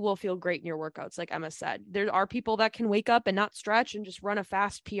stuff, you will feel great in your workouts. Like Emma said, there are people that can wake up and not stretch and just run a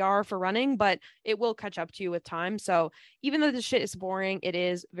fast PR for running, but it will catch up to you with time. So even though this shit is boring, it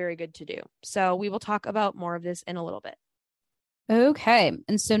is very good to do. So we will talk about more of this in a little bit. Okay.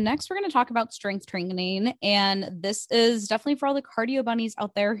 And so next we're going to talk about strength training. And this is definitely for all the cardio bunnies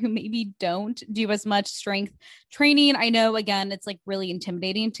out there who maybe don't do as much strength training. I know, again, it's like really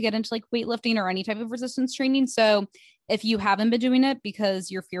intimidating to get into like weightlifting or any type of resistance training. So if you haven't been doing it because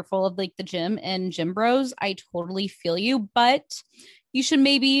you're fearful of like the gym and gym bros, I totally feel you, but you should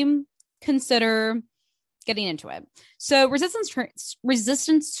maybe consider getting into it. So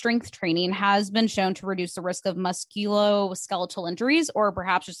resistance strength training has been shown to reduce the risk of musculoskeletal injuries, or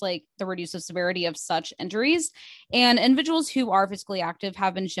perhaps just like the reduce the severity of such injuries. And individuals who are physically active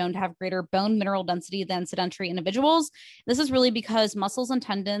have been shown to have greater bone mineral density than sedentary individuals. This is really because muscles and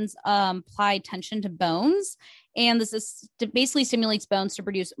tendons apply tension to bones. And this basically stimulates bones to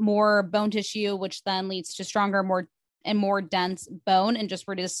produce more bone tissue, which then leads to stronger, more dense bone and just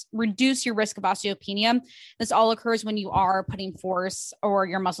reduce your risk of osteopenia. This all occurs when you are putting force or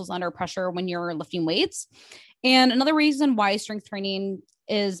your muscles under pressure when you're lifting weights. And another reason why strength training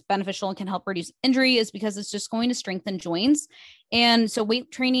is beneficial and can help reduce injury is because it's just going to strengthen joints. And so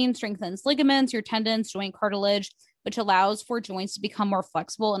weight training strengthens ligaments, your tendons, joint cartilage, which allows for joints to become more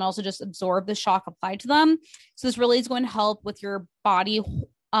flexible and also just absorb the shock applied to them. So this really is going to help with your body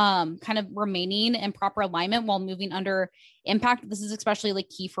kind of remaining in proper alignment while moving under impact. This is especially like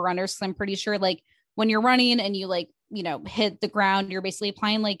key for runners, because I'm pretty sure like when you're running and you like, hit the ground, you're basically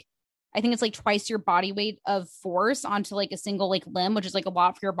applying like, I think it's like twice your body weight of force onto like a single like limb, which is like a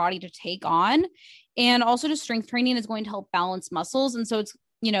lot for your body to take on. And also just strength training is going to help balance muscles. And so it's,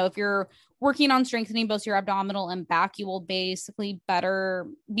 if you're working on strengthening both your abdominal and back, you will basically better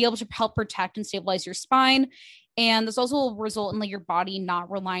be able to help protect and stabilize your spine. And this also will result in like your body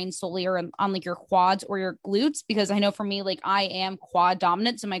not relying solely on like your quads or your glutes, because I know for me, like I am quad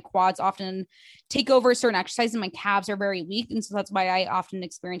dominant. So my quads often take over certain exercises and my calves are very weak. And so that's why I often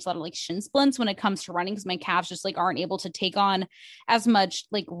experience a lot of like shin splints when it comes to running, because my calves just like aren't able to take on as much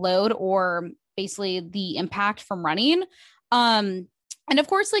like load or basically the impact from running. And of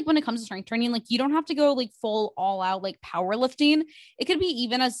course, like when it comes to strength training, like you don't have to go like full all out like powerlifting. It could be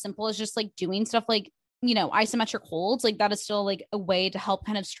even as simple as just like doing stuff like isometric holds. Like that is still like a way to help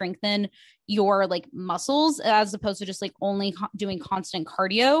kind of strengthen your like muscles, as opposed to just like only doing constant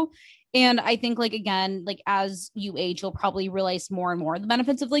cardio. And I think like, again, like as you age, you'll probably realize more and more the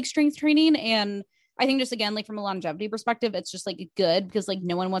benefits of like strength training. And I think just again, like from a longevity perspective, it's just like good, because like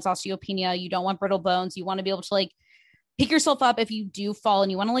no one wants osteopenia. You don't want brittle bones. You want to be able to like pick yourself up if you do fall,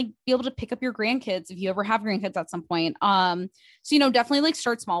 and you want to like be able to pick up your grandkids if you ever have grandkids at some point. So, definitely like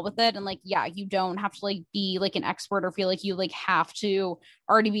start small with it. And like, yeah, you don't have to like be like an expert or feel like you like have to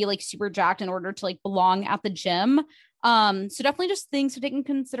already be like super jacked in order to like belong at the gym. So definitely just things to take in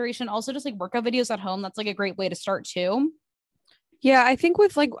consideration. Also just like workout videos at home. That's like a great way to start too. Yeah, I think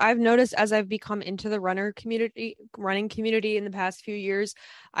with like, I've noticed as I've become into the running community in the past few years,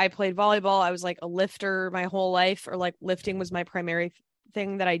 I played volleyball. I was like a lifter my whole life, or like lifting was my primary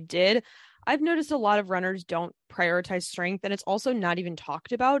thing that I did. I've noticed a lot of runners don't prioritize strength, and it's also not even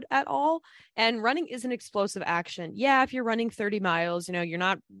talked about at all. And running is an explosive action. Yeah, if you're running 30 miles, you're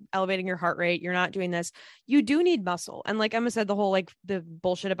not elevating your heart rate, you're not doing this. You do need muscle. And like Emma said, the whole like the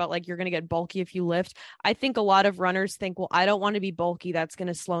bullshit about like you're going to get bulky if you lift. I think a lot of runners think, well, I don't want to be bulky. That's going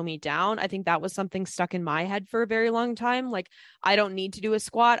to slow me down. I think that was something stuck in my head for a very long time. Like, I don't need to do a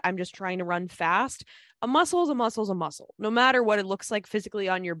squat. I'm just trying to run fast. A muscle is a muscle is a muscle. No matter what it looks like physically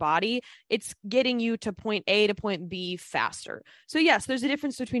on your body, it's getting you to point A to point B faster. So yes, there's a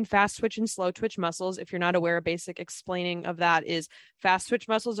difference between fast twitch and slow twitch muscles. If you're not aware, a basic explaining of that is fast twitch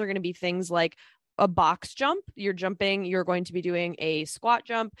muscles are going to be things like a box jump. You're jumping, you're going to be doing a squat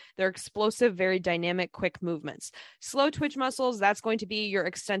jump. They're explosive, very dynamic, quick movements. Slow twitch muscles, that's going to be your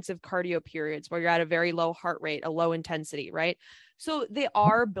extensive cardio periods where you're at a very low heart rate, a low intensity, right? So they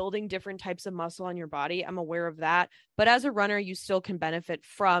are building different types of muscle on your body. I'm aware of that. But as a runner, you still can benefit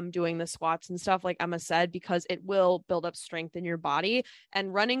from doing the squats and stuff, like Emma said, because it will build up strength in your body.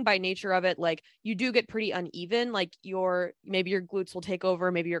 And running, by nature of it, like you do get pretty uneven. Like maybe your glutes will take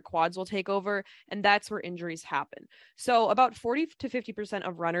over, maybe your quads will take over. And that's where injuries happen. So about 40 to 50%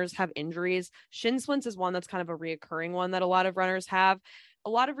 of runners have injuries. Shin splints is one that's kind of a reoccurring one that a lot of runners have. a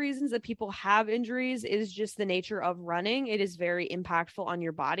lot of reasons that people have injuries is just the nature of running. It is very impactful on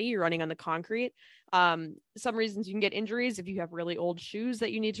your body. You're running on the concrete. Some reasons you can get injuries if you have really old shoes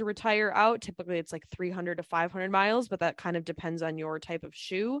that you need to retire out. Typically it's like 300 to 500 miles, but that kind of depends on your type of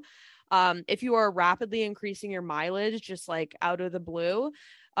shoe. If you are rapidly increasing your mileage, just like out of the blue,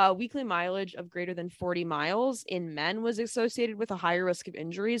 weekly mileage of greater than 40 miles in men was associated with a higher risk of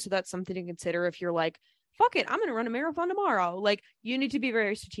injury. So that's something to consider if you're like, fuck it, I'm going to run a marathon tomorrow. Like, you need to be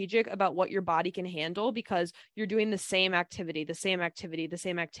very strategic about what your body can handle, because you're doing the same activity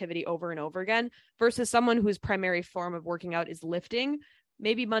over and over again, versus someone whose primary form of working out is lifting.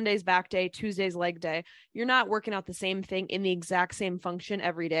 Maybe Monday's back day, Tuesday's leg day. You're not working out the same thing in the exact same function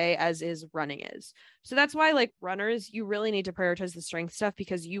every day as is running is. So that's why, like, runners, you really need to prioritize the strength stuff,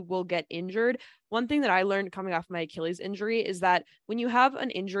 because you will get injured. One thing that I learned coming off my Achilles injury is that when you have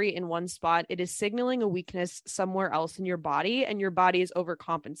an injury in one spot, it is signaling a weakness somewhere else in your body, and your body is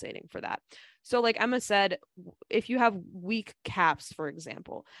overcompensating for that. So like Emma said, if you have weak calves, for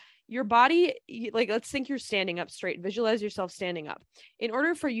example, your body, like, let's think you're standing up straight. Visualize yourself standing up. In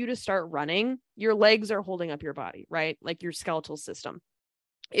order for you to start running, your legs are holding up your body, right? Like your skeletal system.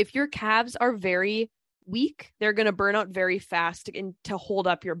 If your calves are very weak, they're going to burn out very fast to hold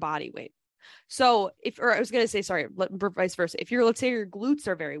up your body weight. So vice versa. If let's say your glutes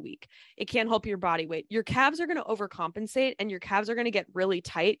are very weak, it can't help your body weight. Your calves are going to overcompensate, and your calves are going to get really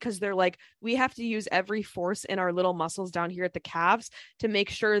tight, because they're like, we have to use every force in our little muscles down here at the calves to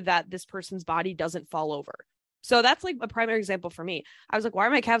make sure that this person's body doesn't fall over. So that's like a primary example for me. I was like, why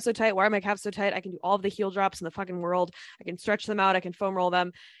are my calves so tight? Why are my calves so tight? I can do all of the heel drops in the fucking world. I can stretch them out. I can foam roll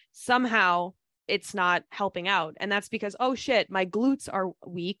them. Somehow it's not helping out. And that's because, oh shit, my glutes are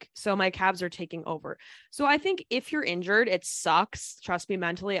weak, so my calves are taking over. So I think if you're injured, it sucks. Trust me,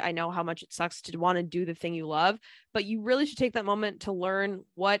 mentally, I know how much it sucks to want to do the thing you love, but you really should take that moment to learn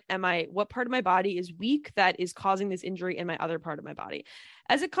what part of my body is weak that is causing this injury in my other part of my body.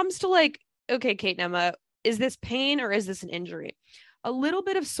 As it comes to like, okay, Kate and Emma, is this pain or is this an injury? A little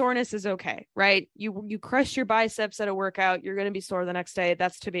bit of soreness is okay, right? You crush your biceps at a workout, you're going to be sore the next day.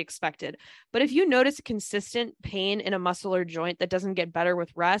 That's to be expected. But if you notice a consistent pain in a muscle or joint that doesn't get better with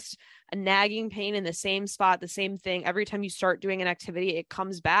rest, a nagging pain in the same spot, the same thing, every time you start doing an activity, it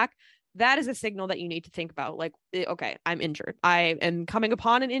comes back. That is a signal that you need to think about. Like, okay, I'm injured. I am coming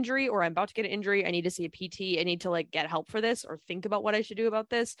upon an injury, or I'm about to get an injury. I need to see a PT. I need to like get help for this, or think about what I should do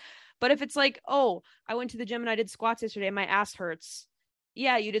about this. But if it's like, oh, I went to the gym and I did squats yesterday, my ass hurts.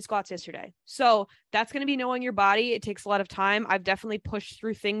 Yeah, you did squats yesterday. So that's going to be knowing your body. It takes a lot of time. I've definitely pushed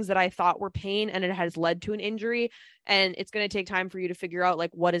through things that I thought were pain, and it has led to an injury. And it's going to take time for you to figure out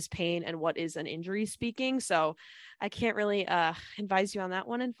like what is pain and what is an injury speaking. So I can't really advise you on that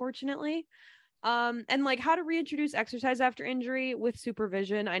one, unfortunately. And like how to reintroduce exercise after injury with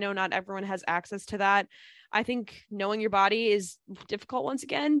supervision. I know not everyone has access to that. I think knowing your body is difficult once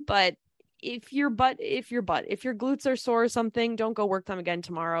again, but if your glutes are sore or something, don't go work them again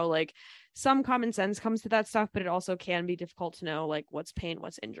tomorrow. Like, some common sense comes to that stuff, but it also can be difficult to know like what's pain,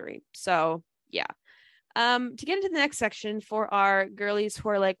 what's injury. So yeah. To get into the next section for our girlies who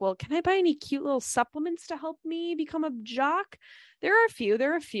are like, well, can I buy any cute little supplements to help me become a jock? There are a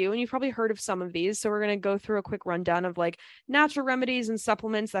few, and you've probably heard of some of these. So we're going to go through a quick rundown of like natural remedies and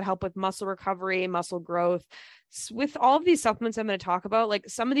supplements that help with muscle recovery, muscle growth. With all of these supplements I'm going to talk about, like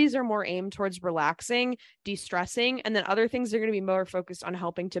some of these are more aimed towards relaxing, de-stressing, and then other things are going to be more focused on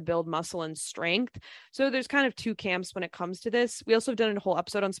helping to build muscle and strength. So there's kind of two camps when it comes to this. We also have done a whole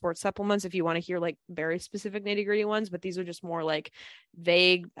episode on sports supplements if you want to hear like very specific nitty-gritty ones, but these are just more like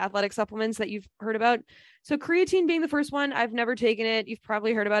vague athletic supplements that you've heard about. So creatine being the first one, I've never taken it. You've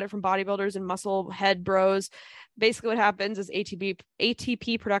probably heard about it from bodybuilders and muscle head bros. Basically what happens is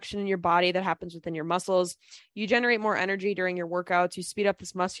ATP production in your body that happens within your muscles. You generate more energy during your workouts. You speed up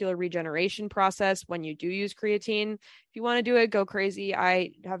this muscular regeneration process when you do use creatine. If you want to do it, go crazy.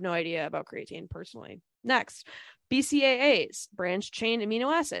 I have no idea about creatine personally. Next, BCAAs, branched chain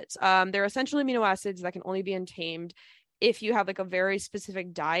amino acids. They're essentially amino acids that can only be obtained if you have like a very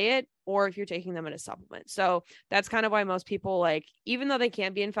specific diet or if you're taking them in a supplement. So that's kind of why most people, like, even though they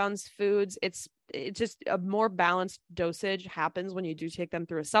can't be in found foods, it's just a more balanced dosage happens when you do take them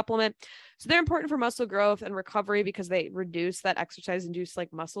through a supplement. So they're important for muscle growth and recovery because they reduce that exercise induced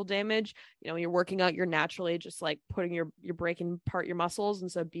like muscle damage. You know, when you're working out, you're naturally just like you're breaking apart your muscles.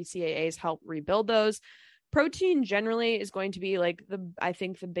 And so BCAAs help rebuild those. Protein generally is going to be like I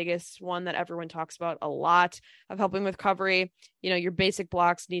think the biggest one that everyone talks about a lot of helping with recovery. You know, your basic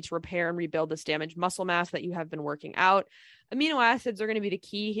blocks need to repair and rebuild this damaged muscle mass that you have been working out. Amino acids are going to be the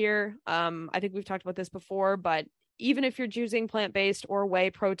key here. I think we've talked about this before, but even if you're choosing plant-based or whey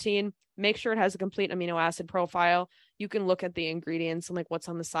protein, make sure it has a complete amino acid profile. You can look at the ingredients and like what's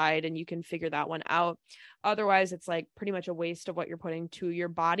on the side and you can figure that one out. Otherwise, it's like pretty much a waste of what you're putting to your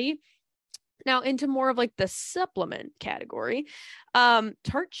body. Now into more of like the supplement category,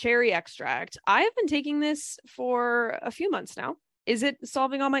 tart cherry extract. I have been taking this for a few months now. Is it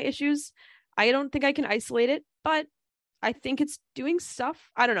solving all my issues? I don't think I can isolate it, but I think it's doing stuff.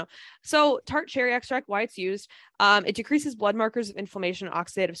 I don't know. So tart cherry extract, why it's used, it decreases blood markers of inflammation and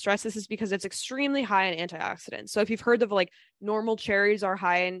oxidative stress. This is because it's extremely high in antioxidants. So if you've heard of like normal cherries are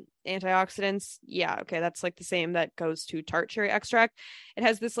high in antioxidants, yeah, okay, that's like the same that goes to tart cherry extract. It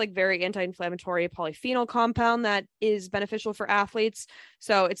has this like very anti-inflammatory polyphenol compound that is beneficial for athletes.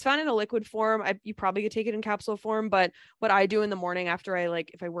 So it's found in a liquid form. You probably could take it in capsule form, but what I do in the morning after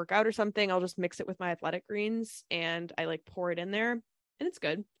if I work out or something, I'll just mix it with my athletic greens and I like pour it in there. And it's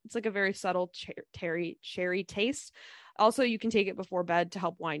good. It's like a very subtle cherry taste. Also, you can take it before bed to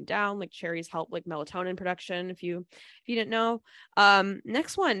help wind down. Like cherries help like melatonin production. If you didn't know.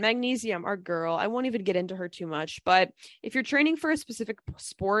 Next one, magnesium. Our girl. I won't even get into her too much, but if you're training for a specific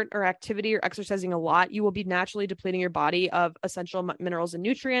sport or activity or exercising a lot, you will be naturally depleting your body of essential minerals and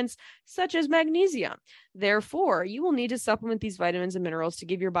nutrients such as magnesium. Therefore, you will need to supplement these vitamins and minerals to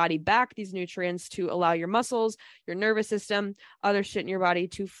give your body back these nutrients to allow your muscles, your nervous system, other shit in your body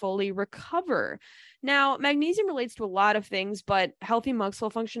to fully recover. Now, magnesium relates to a lot of things, but healthy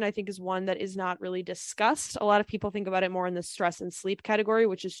muscle function, I think, is one that is not really discussed. A lot of people think about it more in the stress and sleep category,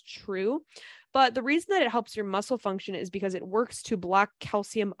 which is true. But the reason that it helps your muscle function is because it works to block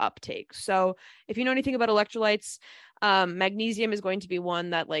calcium uptake. So if you know anything about electrolytes, magnesium is going to be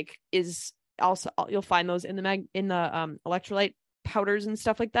one that like is also, you'll find those in the electrolyte powders and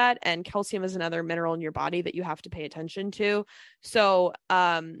stuff like that, and calcium is another mineral in your body that you have to pay attention to. So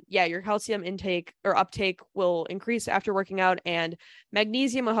your calcium intake or uptake will increase after working out, and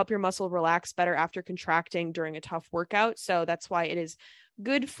magnesium will help your muscle relax better after contracting during a tough workout. So that's why it is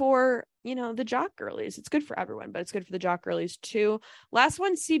good for the jock girlies. It's good for everyone, but it's good for the jock girlies too. Last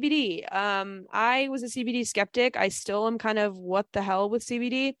one, CBD. I was a CBD skeptic. I still am kind of what the hell with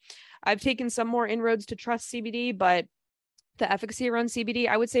CBD. I've taken some more inroads to trust CBD, but the efficacy around CBD,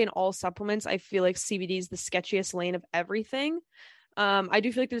 I would say in all supplements, I feel like CBD is the sketchiest lane of everything. I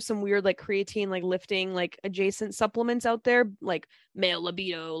do feel like there's some weird like creatine, like lifting, like adjacent supplements out there, like male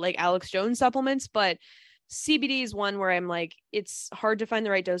libido, like Alex Jones supplements, but CBD is one where I'm like, it's hard to find the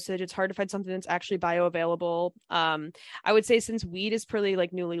right dosage. It's hard to find something that's actually bioavailable. I would say since weed is pretty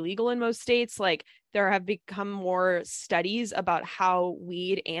like newly legal in most states, like there have become more studies about how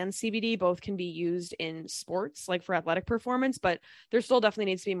weed and CBD both can be used in sports, like for athletic performance, but there still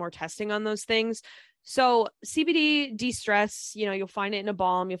definitely needs to be more testing on those things. So CBD de-stress, you'll find it in a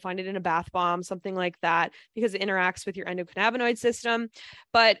balm, you'll find it in a bath bomb, something like that, because it interacts with your endocannabinoid system.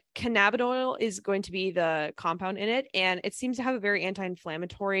 But cannabidiol is going to be the compound in it, and it seems to have a very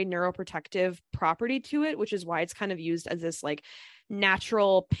anti-inflammatory neuroprotective property to it, which is why it's kind of used as this like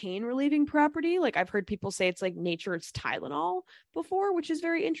natural pain relieving property. Like I've heard people say it's like nature's Tylenol before, which is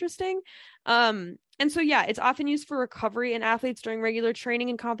very interesting. And so, yeah, it's often used for recovery in athletes during regular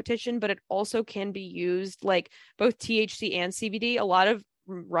training and competition, but it also can be used like both THC and CBD. A lot of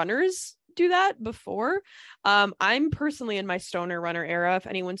runners do that before. I'm personally in my stoner runner era, if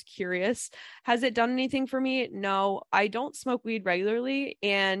anyone's curious. Has it done anything for me? No, I don't smoke weed regularly,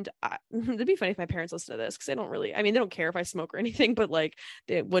 and it'd be funny if my parents listen to this, because they don't care if I smoke or anything, but like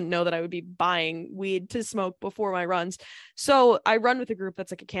they wouldn't know that I would be buying weed to smoke before my runs. So I run with a group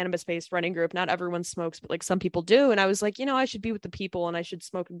that's like a cannabis-based running group. Not everyone smokes, but like some people do, and I was like, I should be with the people and I should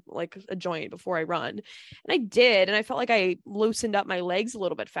smoke like a joint before I run, and I did, and I felt like I loosened up my legs a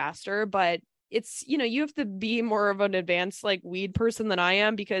little bit faster. But it's, you have to be more of an advanced like weed person than I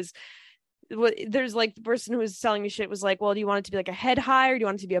am, because there's like the person who was selling me shit was like, well, do you want it to be like a head high or do you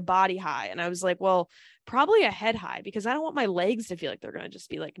want it to be a body high? And I was like, well, probably a head high, because I don't want my legs to feel like they're going to just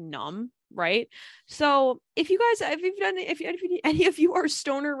be like numb. Right. So if any of you are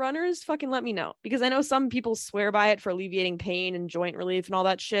stoner runners, fucking let me know, because I know some people swear by it for alleviating pain and joint relief and all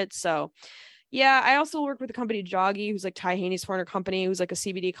that shit. So yeah, I also work with a company, Joggy, who's like Ty Haney's former company, who's like a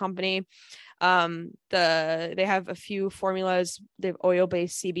CBD company. They have a few formulas. They have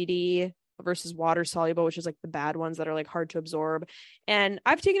oil-based CBD versus water soluble, which is like the bad ones that are like hard to absorb. And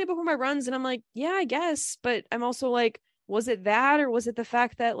I've taken it before my runs, and I'm like, yeah, I guess. But I'm also like, was it that, or was it the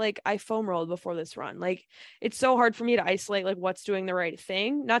fact that like I foam rolled before this run? Like, it's so hard for me to isolate like what's doing the right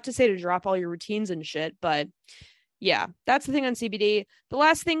thing. Not to say to drop all your routines and shit, but yeah, that's the thing on CBD. The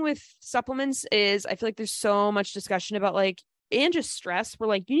last thing with supplements is I feel like there's so much discussion about like, and just stress, where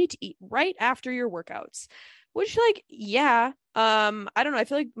like you need to eat right after your workouts. Which, like, yeah. I don't know. I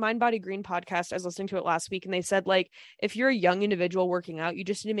feel like Mind Body Green podcast, I was listening to it last week, and they said, like, if you're a young individual working out, you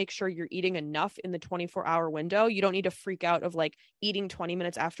just need to make sure you're eating enough in the 24-hour window. You don't need to freak out of like eating 20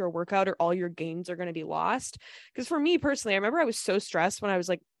 minutes after a workout or all your gains are going to be lost. Because for me personally, I remember I was so stressed when I was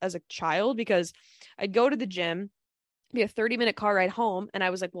like as a child, because I'd go to the gym, be a 30-minute car ride home, and I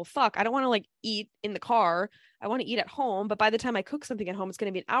was like, well, fuck, I don't want to like eat in the car. I want to eat at home, but by the time I cook something at home, it's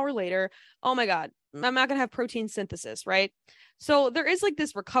going to be an hour later. Oh my God, I'm not going to have protein synthesis, right? So there is like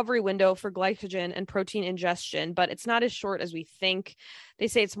this recovery window for glycogen and protein ingestion, but it's not as short as we think. They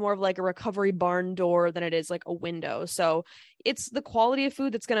say it's more of like a recovery barn door than it is like a window. So it's the quality of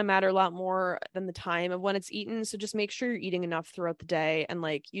food that's going to matter a lot more than the time of when it's eaten. So just make sure you're eating enough throughout the day, and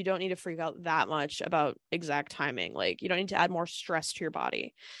like you don't need to freak out that much about exact timing. Like you don't need to add more stress to your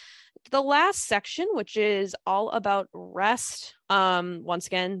body. The last section, which is all about rest, once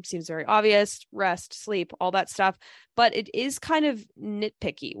again, seems very obvious: rest, sleep, all that stuff, but it is kind of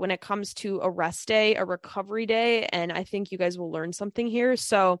nitpicky when it comes to a rest day, a recovery day, and I think you guys will learn something here.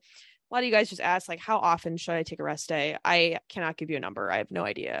 So a lot of you guys just asked, like, how often should I take a rest day? I cannot give you a number. I have no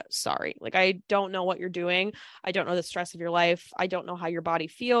idea. Sorry. Like, I don't know what you're doing. I don't know the stress of your life. I don't know how your body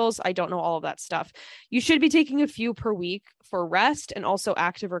feels. I don't know all of that stuff. You should be taking a few per week for rest and also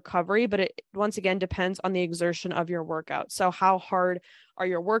active recovery, but it once again depends on the exertion of your workout. So how hard are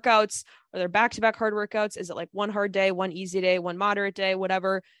your workouts? Are there back-to-back hard workouts? Is it like one hard day, one easy day, one moderate day,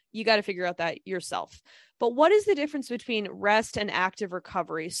 whatever? You got to figure out that yourself. But what is the difference between rest and active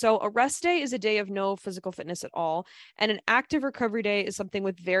recovery? So a rest day is a day of no physical fitness at all. And an active recovery day is something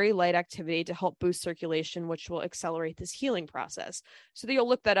with very light activity to help boost circulation, which will accelerate this healing process. So you'll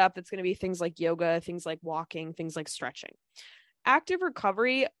look that up. It's going to be things like yoga, things like walking, things like stretching. Active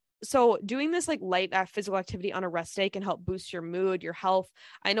recovery, so doing this like light physical activity on a rest day can help boost your mood, your health.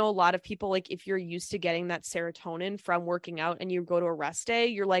 I know a lot of people, like if you're used to getting that serotonin from working out and you go to a rest day,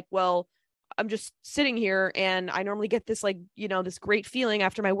 you're like, well, I'm just sitting here and I normally get this like, you know, this great feeling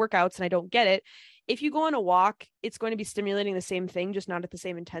after my workouts and I don't get it. If you go on a walk, it's going to be stimulating the same thing, just not at the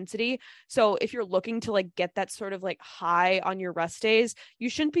same intensity. So if you're looking to like get that sort of like high on your rest days, you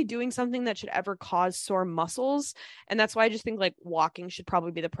shouldn't be doing something that should ever cause sore muscles. And that's why I just think like walking should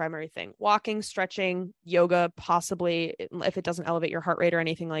probably be the primary thing. Walking, stretching, yoga, possibly, if it doesn't elevate your heart rate or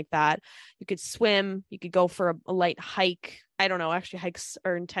anything like that. You could swim, you could go for a light hike. I don't know, actually hikes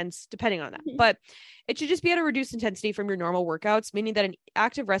are intense depending on that, but it should just be at a reduced intensity from your normal workouts, meaning that an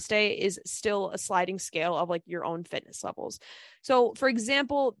active rest day is still a sliding scale of like your own fitness levels. So for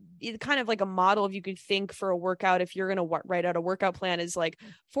example, kind of like a model if you could think for a workout, if you're going to write out a workout plan, is like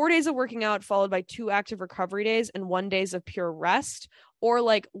 4 days of working out followed by 2 active recovery days and 1 days of pure rest, or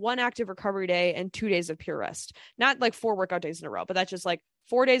like 1 active recovery day and 2 days of pure rest. Not like 4 workout days in a row, but that's just like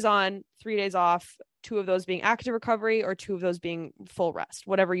 4 days on, 3 days off, 2 of those being active recovery or 2 of those being full rest,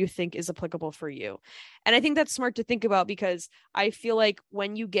 whatever you think is applicable for you. And I think that's smart to think about, because I feel like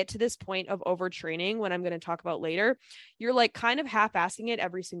when you get to this point of overtraining, when I'm going to talk about later, you're like kind of half-assing it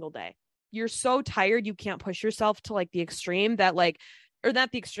every single day. You're so tired, you can't push yourself to like the extreme that like, or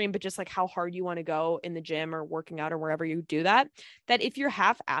not the extreme, but just like how hard you want to go in the gym or working out or wherever you do that, that if you're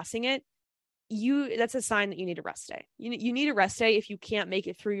half-assing it, that's a sign that you need a rest day. You need a rest day if you can't make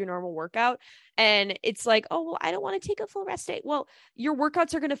it through your normal workout. And it's like, oh, well, I don't want to take a full rest day. Well, your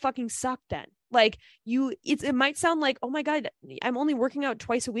workouts are going to fucking suck then. Like it might sound like, oh my God, I'm only working out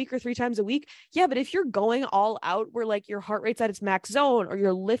twice a week or 3 times a week. Yeah. But if you're going all out where like your heart rate's at its max zone, or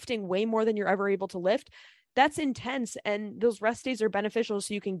you're lifting way more than you're ever able to lift, that's intense. And those rest days are beneficial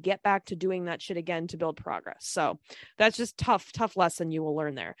so you can get back to doing that shit again to build progress. So that's just tough lesson you will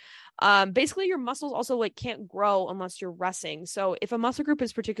learn there. Basically your muscles also like can't grow unless you're resting. So if a muscle group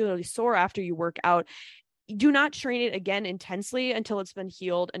is particularly sore after you work out, do not train it again intensely until it's been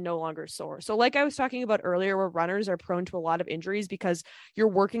healed and no longer sore. So like I was talking about earlier, where runners are prone to a lot of injuries because you're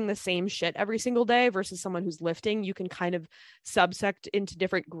working the same shit every single day versus someone who's lifting, you can kind of subsect into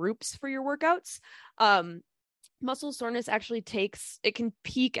different groups for your workouts. Muscle soreness actually it can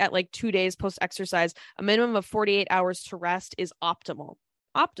peak at like 2 days post exercise. A minimum of 48 hours to rest is optimal.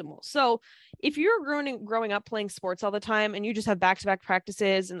 So if you're growing up playing sports all the time and you just have back-to-back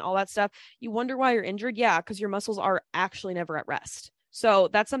practices and all that stuff, you wonder why you're injured. Yeah, because your muscles are actually never at rest. So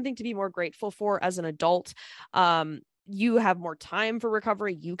that's something to be more grateful for as an adult. You have more time for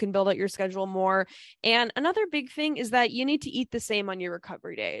recovery. You can build out your schedule more. And another big thing is that you need to eat the same on your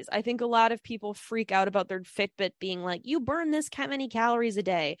recovery days. I think a lot of people freak out about their Fitbit being like, you burn this many calories a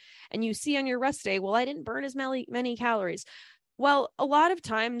day. And you see on your rest day, well, I didn't burn as many calories. Well, a lot of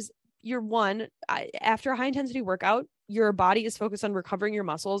times after a high intensity workout, your body is focused on recovering your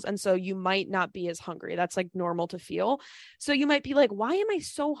muscles. And so you might not be as hungry. That's like normal to feel. So you might be like, why am I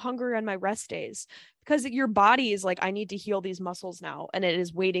so hungry on my rest days? Because your body is like, I need to heal these muscles now. And it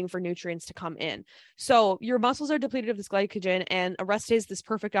is waiting for nutrients to come in. So your muscles are depleted of this glycogen, and a rest day is this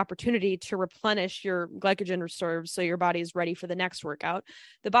perfect opportunity to replenish your glycogen reserves. So your body is ready for the next workout.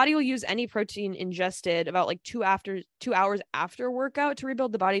 The body will use any protein ingested about like 2 hours after workout to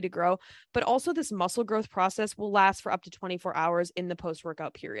rebuild the body to grow. But also this muscle growth process will last for up to 24 hours in the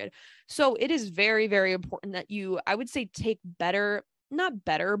post-workout period. So it is very, very important that you, I would say, take better, not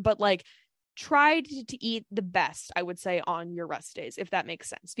better, but like try to eat the best, I would say, on your rest days, if that makes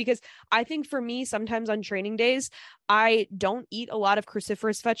sense. Because I think for me, sometimes on training days, I don't eat a lot of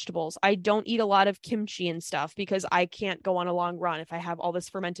cruciferous vegetables. I don't eat a lot of kimchi and stuff because I can't go on a long run if I have all this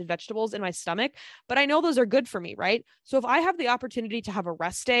fermented vegetables in my stomach. But I know those are good for me, right? So if I have the opportunity to have a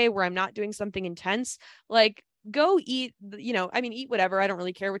rest day where I'm not doing something intense, like go eat, eat whatever. I don't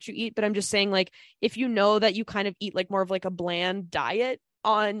really care what you eat, but I'm just saying, like, if you know that you kind of eat like more of like a bland diet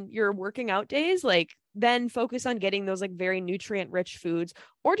on your working out days, like then focus on getting those like very nutrient rich foods,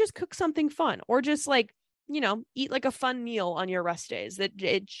 or just cook something fun, or just like, eat like a fun meal on your rest days. That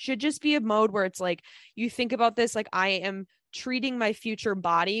it should just be a mode where it's like, you think about this, like I am treating my future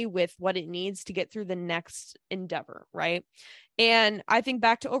body with what it needs to get through the next endeavor. Right. And I think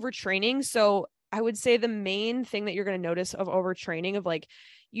back to overtraining. So I would say the main thing that you're going to notice of overtraining, of like,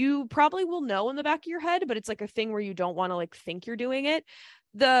 you probably will know in the back of your head, but it's like a thing where you don't want to like think you're doing it.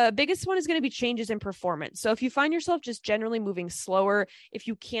 The biggest one is going to be changes in performance. So if you find yourself just generally moving slower, if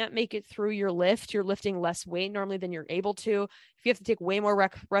you can't make it through your lift, you're lifting less weight normally than you're able to. If you have to take way more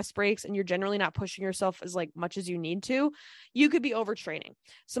rest breaks and you're generally not pushing yourself as like much as you need to, you could be overtraining.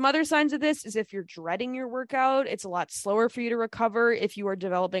 Some other signs of this is if you're dreading your workout, it's a lot slower for you to recover. If you are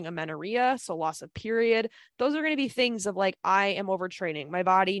developing amenorrhea, so loss of period, those are going to be things of like, I am overtraining. My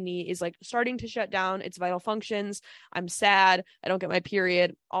body is like starting to shut down its vital functions. I'm sad. I don't get my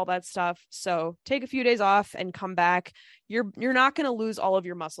period, all that stuff. So take a few days off and come back. You're not going to lose all of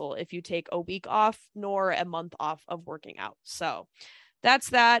your muscle if you take a week off, nor a month off of working out. So that's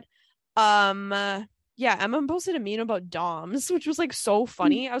that. Yeah, Emma posted a meme about DOMs, which was like so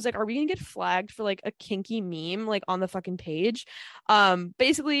funny. I was like, are we gonna get flagged for like a kinky meme like on the fucking page?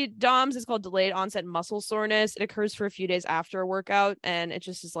 Basically DOMs is called delayed onset muscle soreness. It occurs for a few days after a workout, and it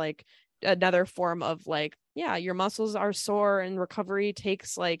just is like another form of like, yeah, your muscles are sore and recovery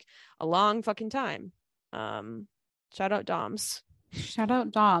takes like a long fucking time. Shout out DOMs. Shout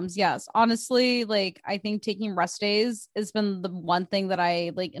out DOMs. Yes. Honestly, like I think taking rest days has been the one thing that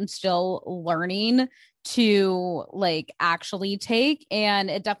I like am still learning to like actually take. And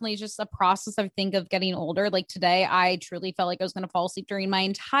it definitely is just a process, I think, of getting older. Like today, I truly felt like I was going to fall asleep during my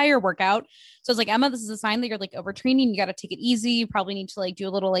entire workout. So I was like, Emma, this is a sign that you're like overtraining. You got to take it easy. You probably need to like do a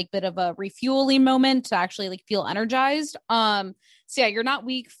little like bit of a refueling moment to actually like feel energized. So yeah, you're not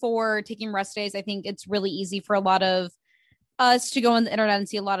weak for taking rest days. I think it's really easy for a lot of us to go on the internet and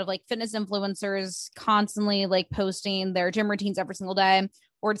see a lot of like fitness influencers constantly like posting their gym routines every single day,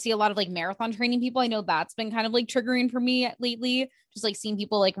 or to see a lot of like marathon training people. I know that's been kind of like triggering for me lately, just like seeing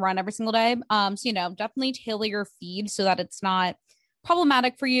people like run every single day. So, definitely tailor your feed so that it's not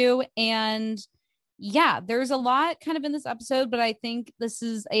problematic for you. And yeah, there's a lot kind of in this episode, but I think this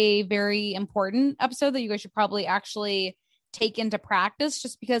is a very important episode that you guys should probably actually take into practice,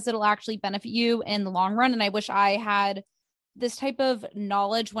 just because it'll actually benefit you in the long run. And I wish I had this type of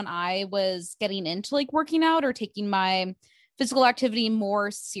knowledge when I was getting into like working out or taking my physical activity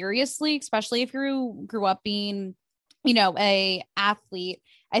more seriously, especially if you grew up being, a athlete.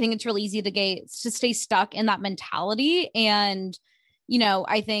 I think it's really easy to stay stuck in that mentality. And,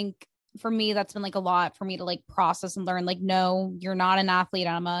 I think for me, that's been like a lot for me to like process and learn, like, no, you're not an athlete,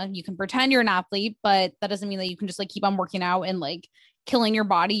 Emma. You can pretend you're an athlete, but that doesn't mean that you can just like keep on working out and like killing your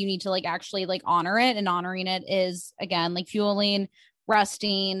body. You need to like actually like honor it, and honoring it is again like fueling,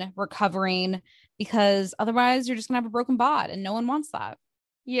 resting, recovering, because otherwise you're just gonna have a broken bod, and no one wants that.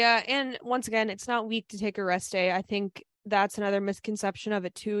 Yeah, and once again, it's not weak to take a rest day. I think that's another misconception of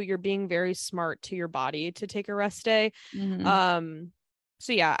it too. You're being very smart to your body to take a rest day. Mm-hmm.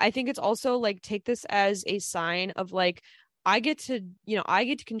 So yeah, I think it's also like, take this as a sign of like, I get to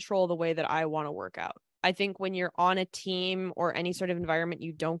control the way that I want to work out. I think when you're on a team or any sort of environment,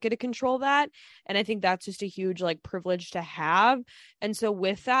 you don't get to control that. And I think that's just a huge like privilege to have. And so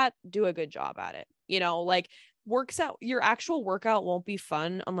with that, do a good job at it. Like your actual workout won't be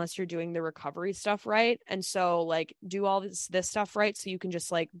fun unless you're doing the recovery stuff right. And so like do all this stuff right, so you can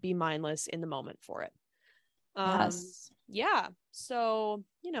just like be mindless in the moment for it. Yes. Yeah. So,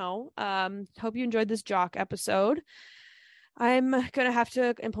 hope you enjoyed this jock episode. I'm going to have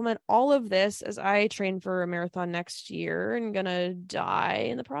to implement all of this as I train for a marathon next year and going to die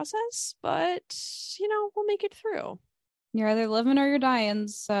in the process. But, we'll make it through. You're either living or you're dying.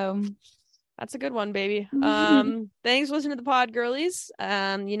 So that's a good one, baby. Thanks for listening to the pod, girlies.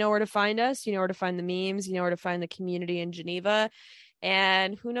 You know where to find us. You know where to find the memes. You know where to find the community in Geneva.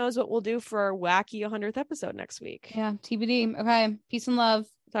 And who knows what we'll do for our wacky 100th episode next week. Yeah, TBD. Okay. Peace and love.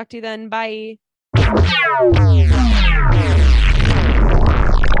 Talk to you then. Bye.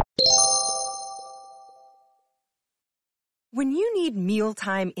 When you need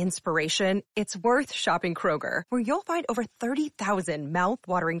mealtime inspiration, it's worth shopping Kroger, where you'll find over 30,000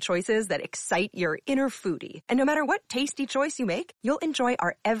 mouth-watering choices that excite your inner foodie. And no matter what tasty choice you make, you'll enjoy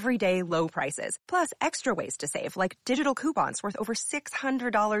our everyday low prices, plus extra ways to save, like digital coupons worth over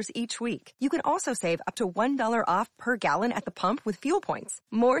 $600 each week. You can also save up to $1 off per gallon at the pump with fuel points.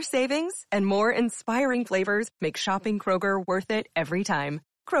 More savings and more inspiring flavors make shopping Kroger worth it every time.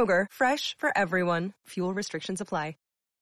 Kroger, fresh for everyone. Fuel restrictions apply.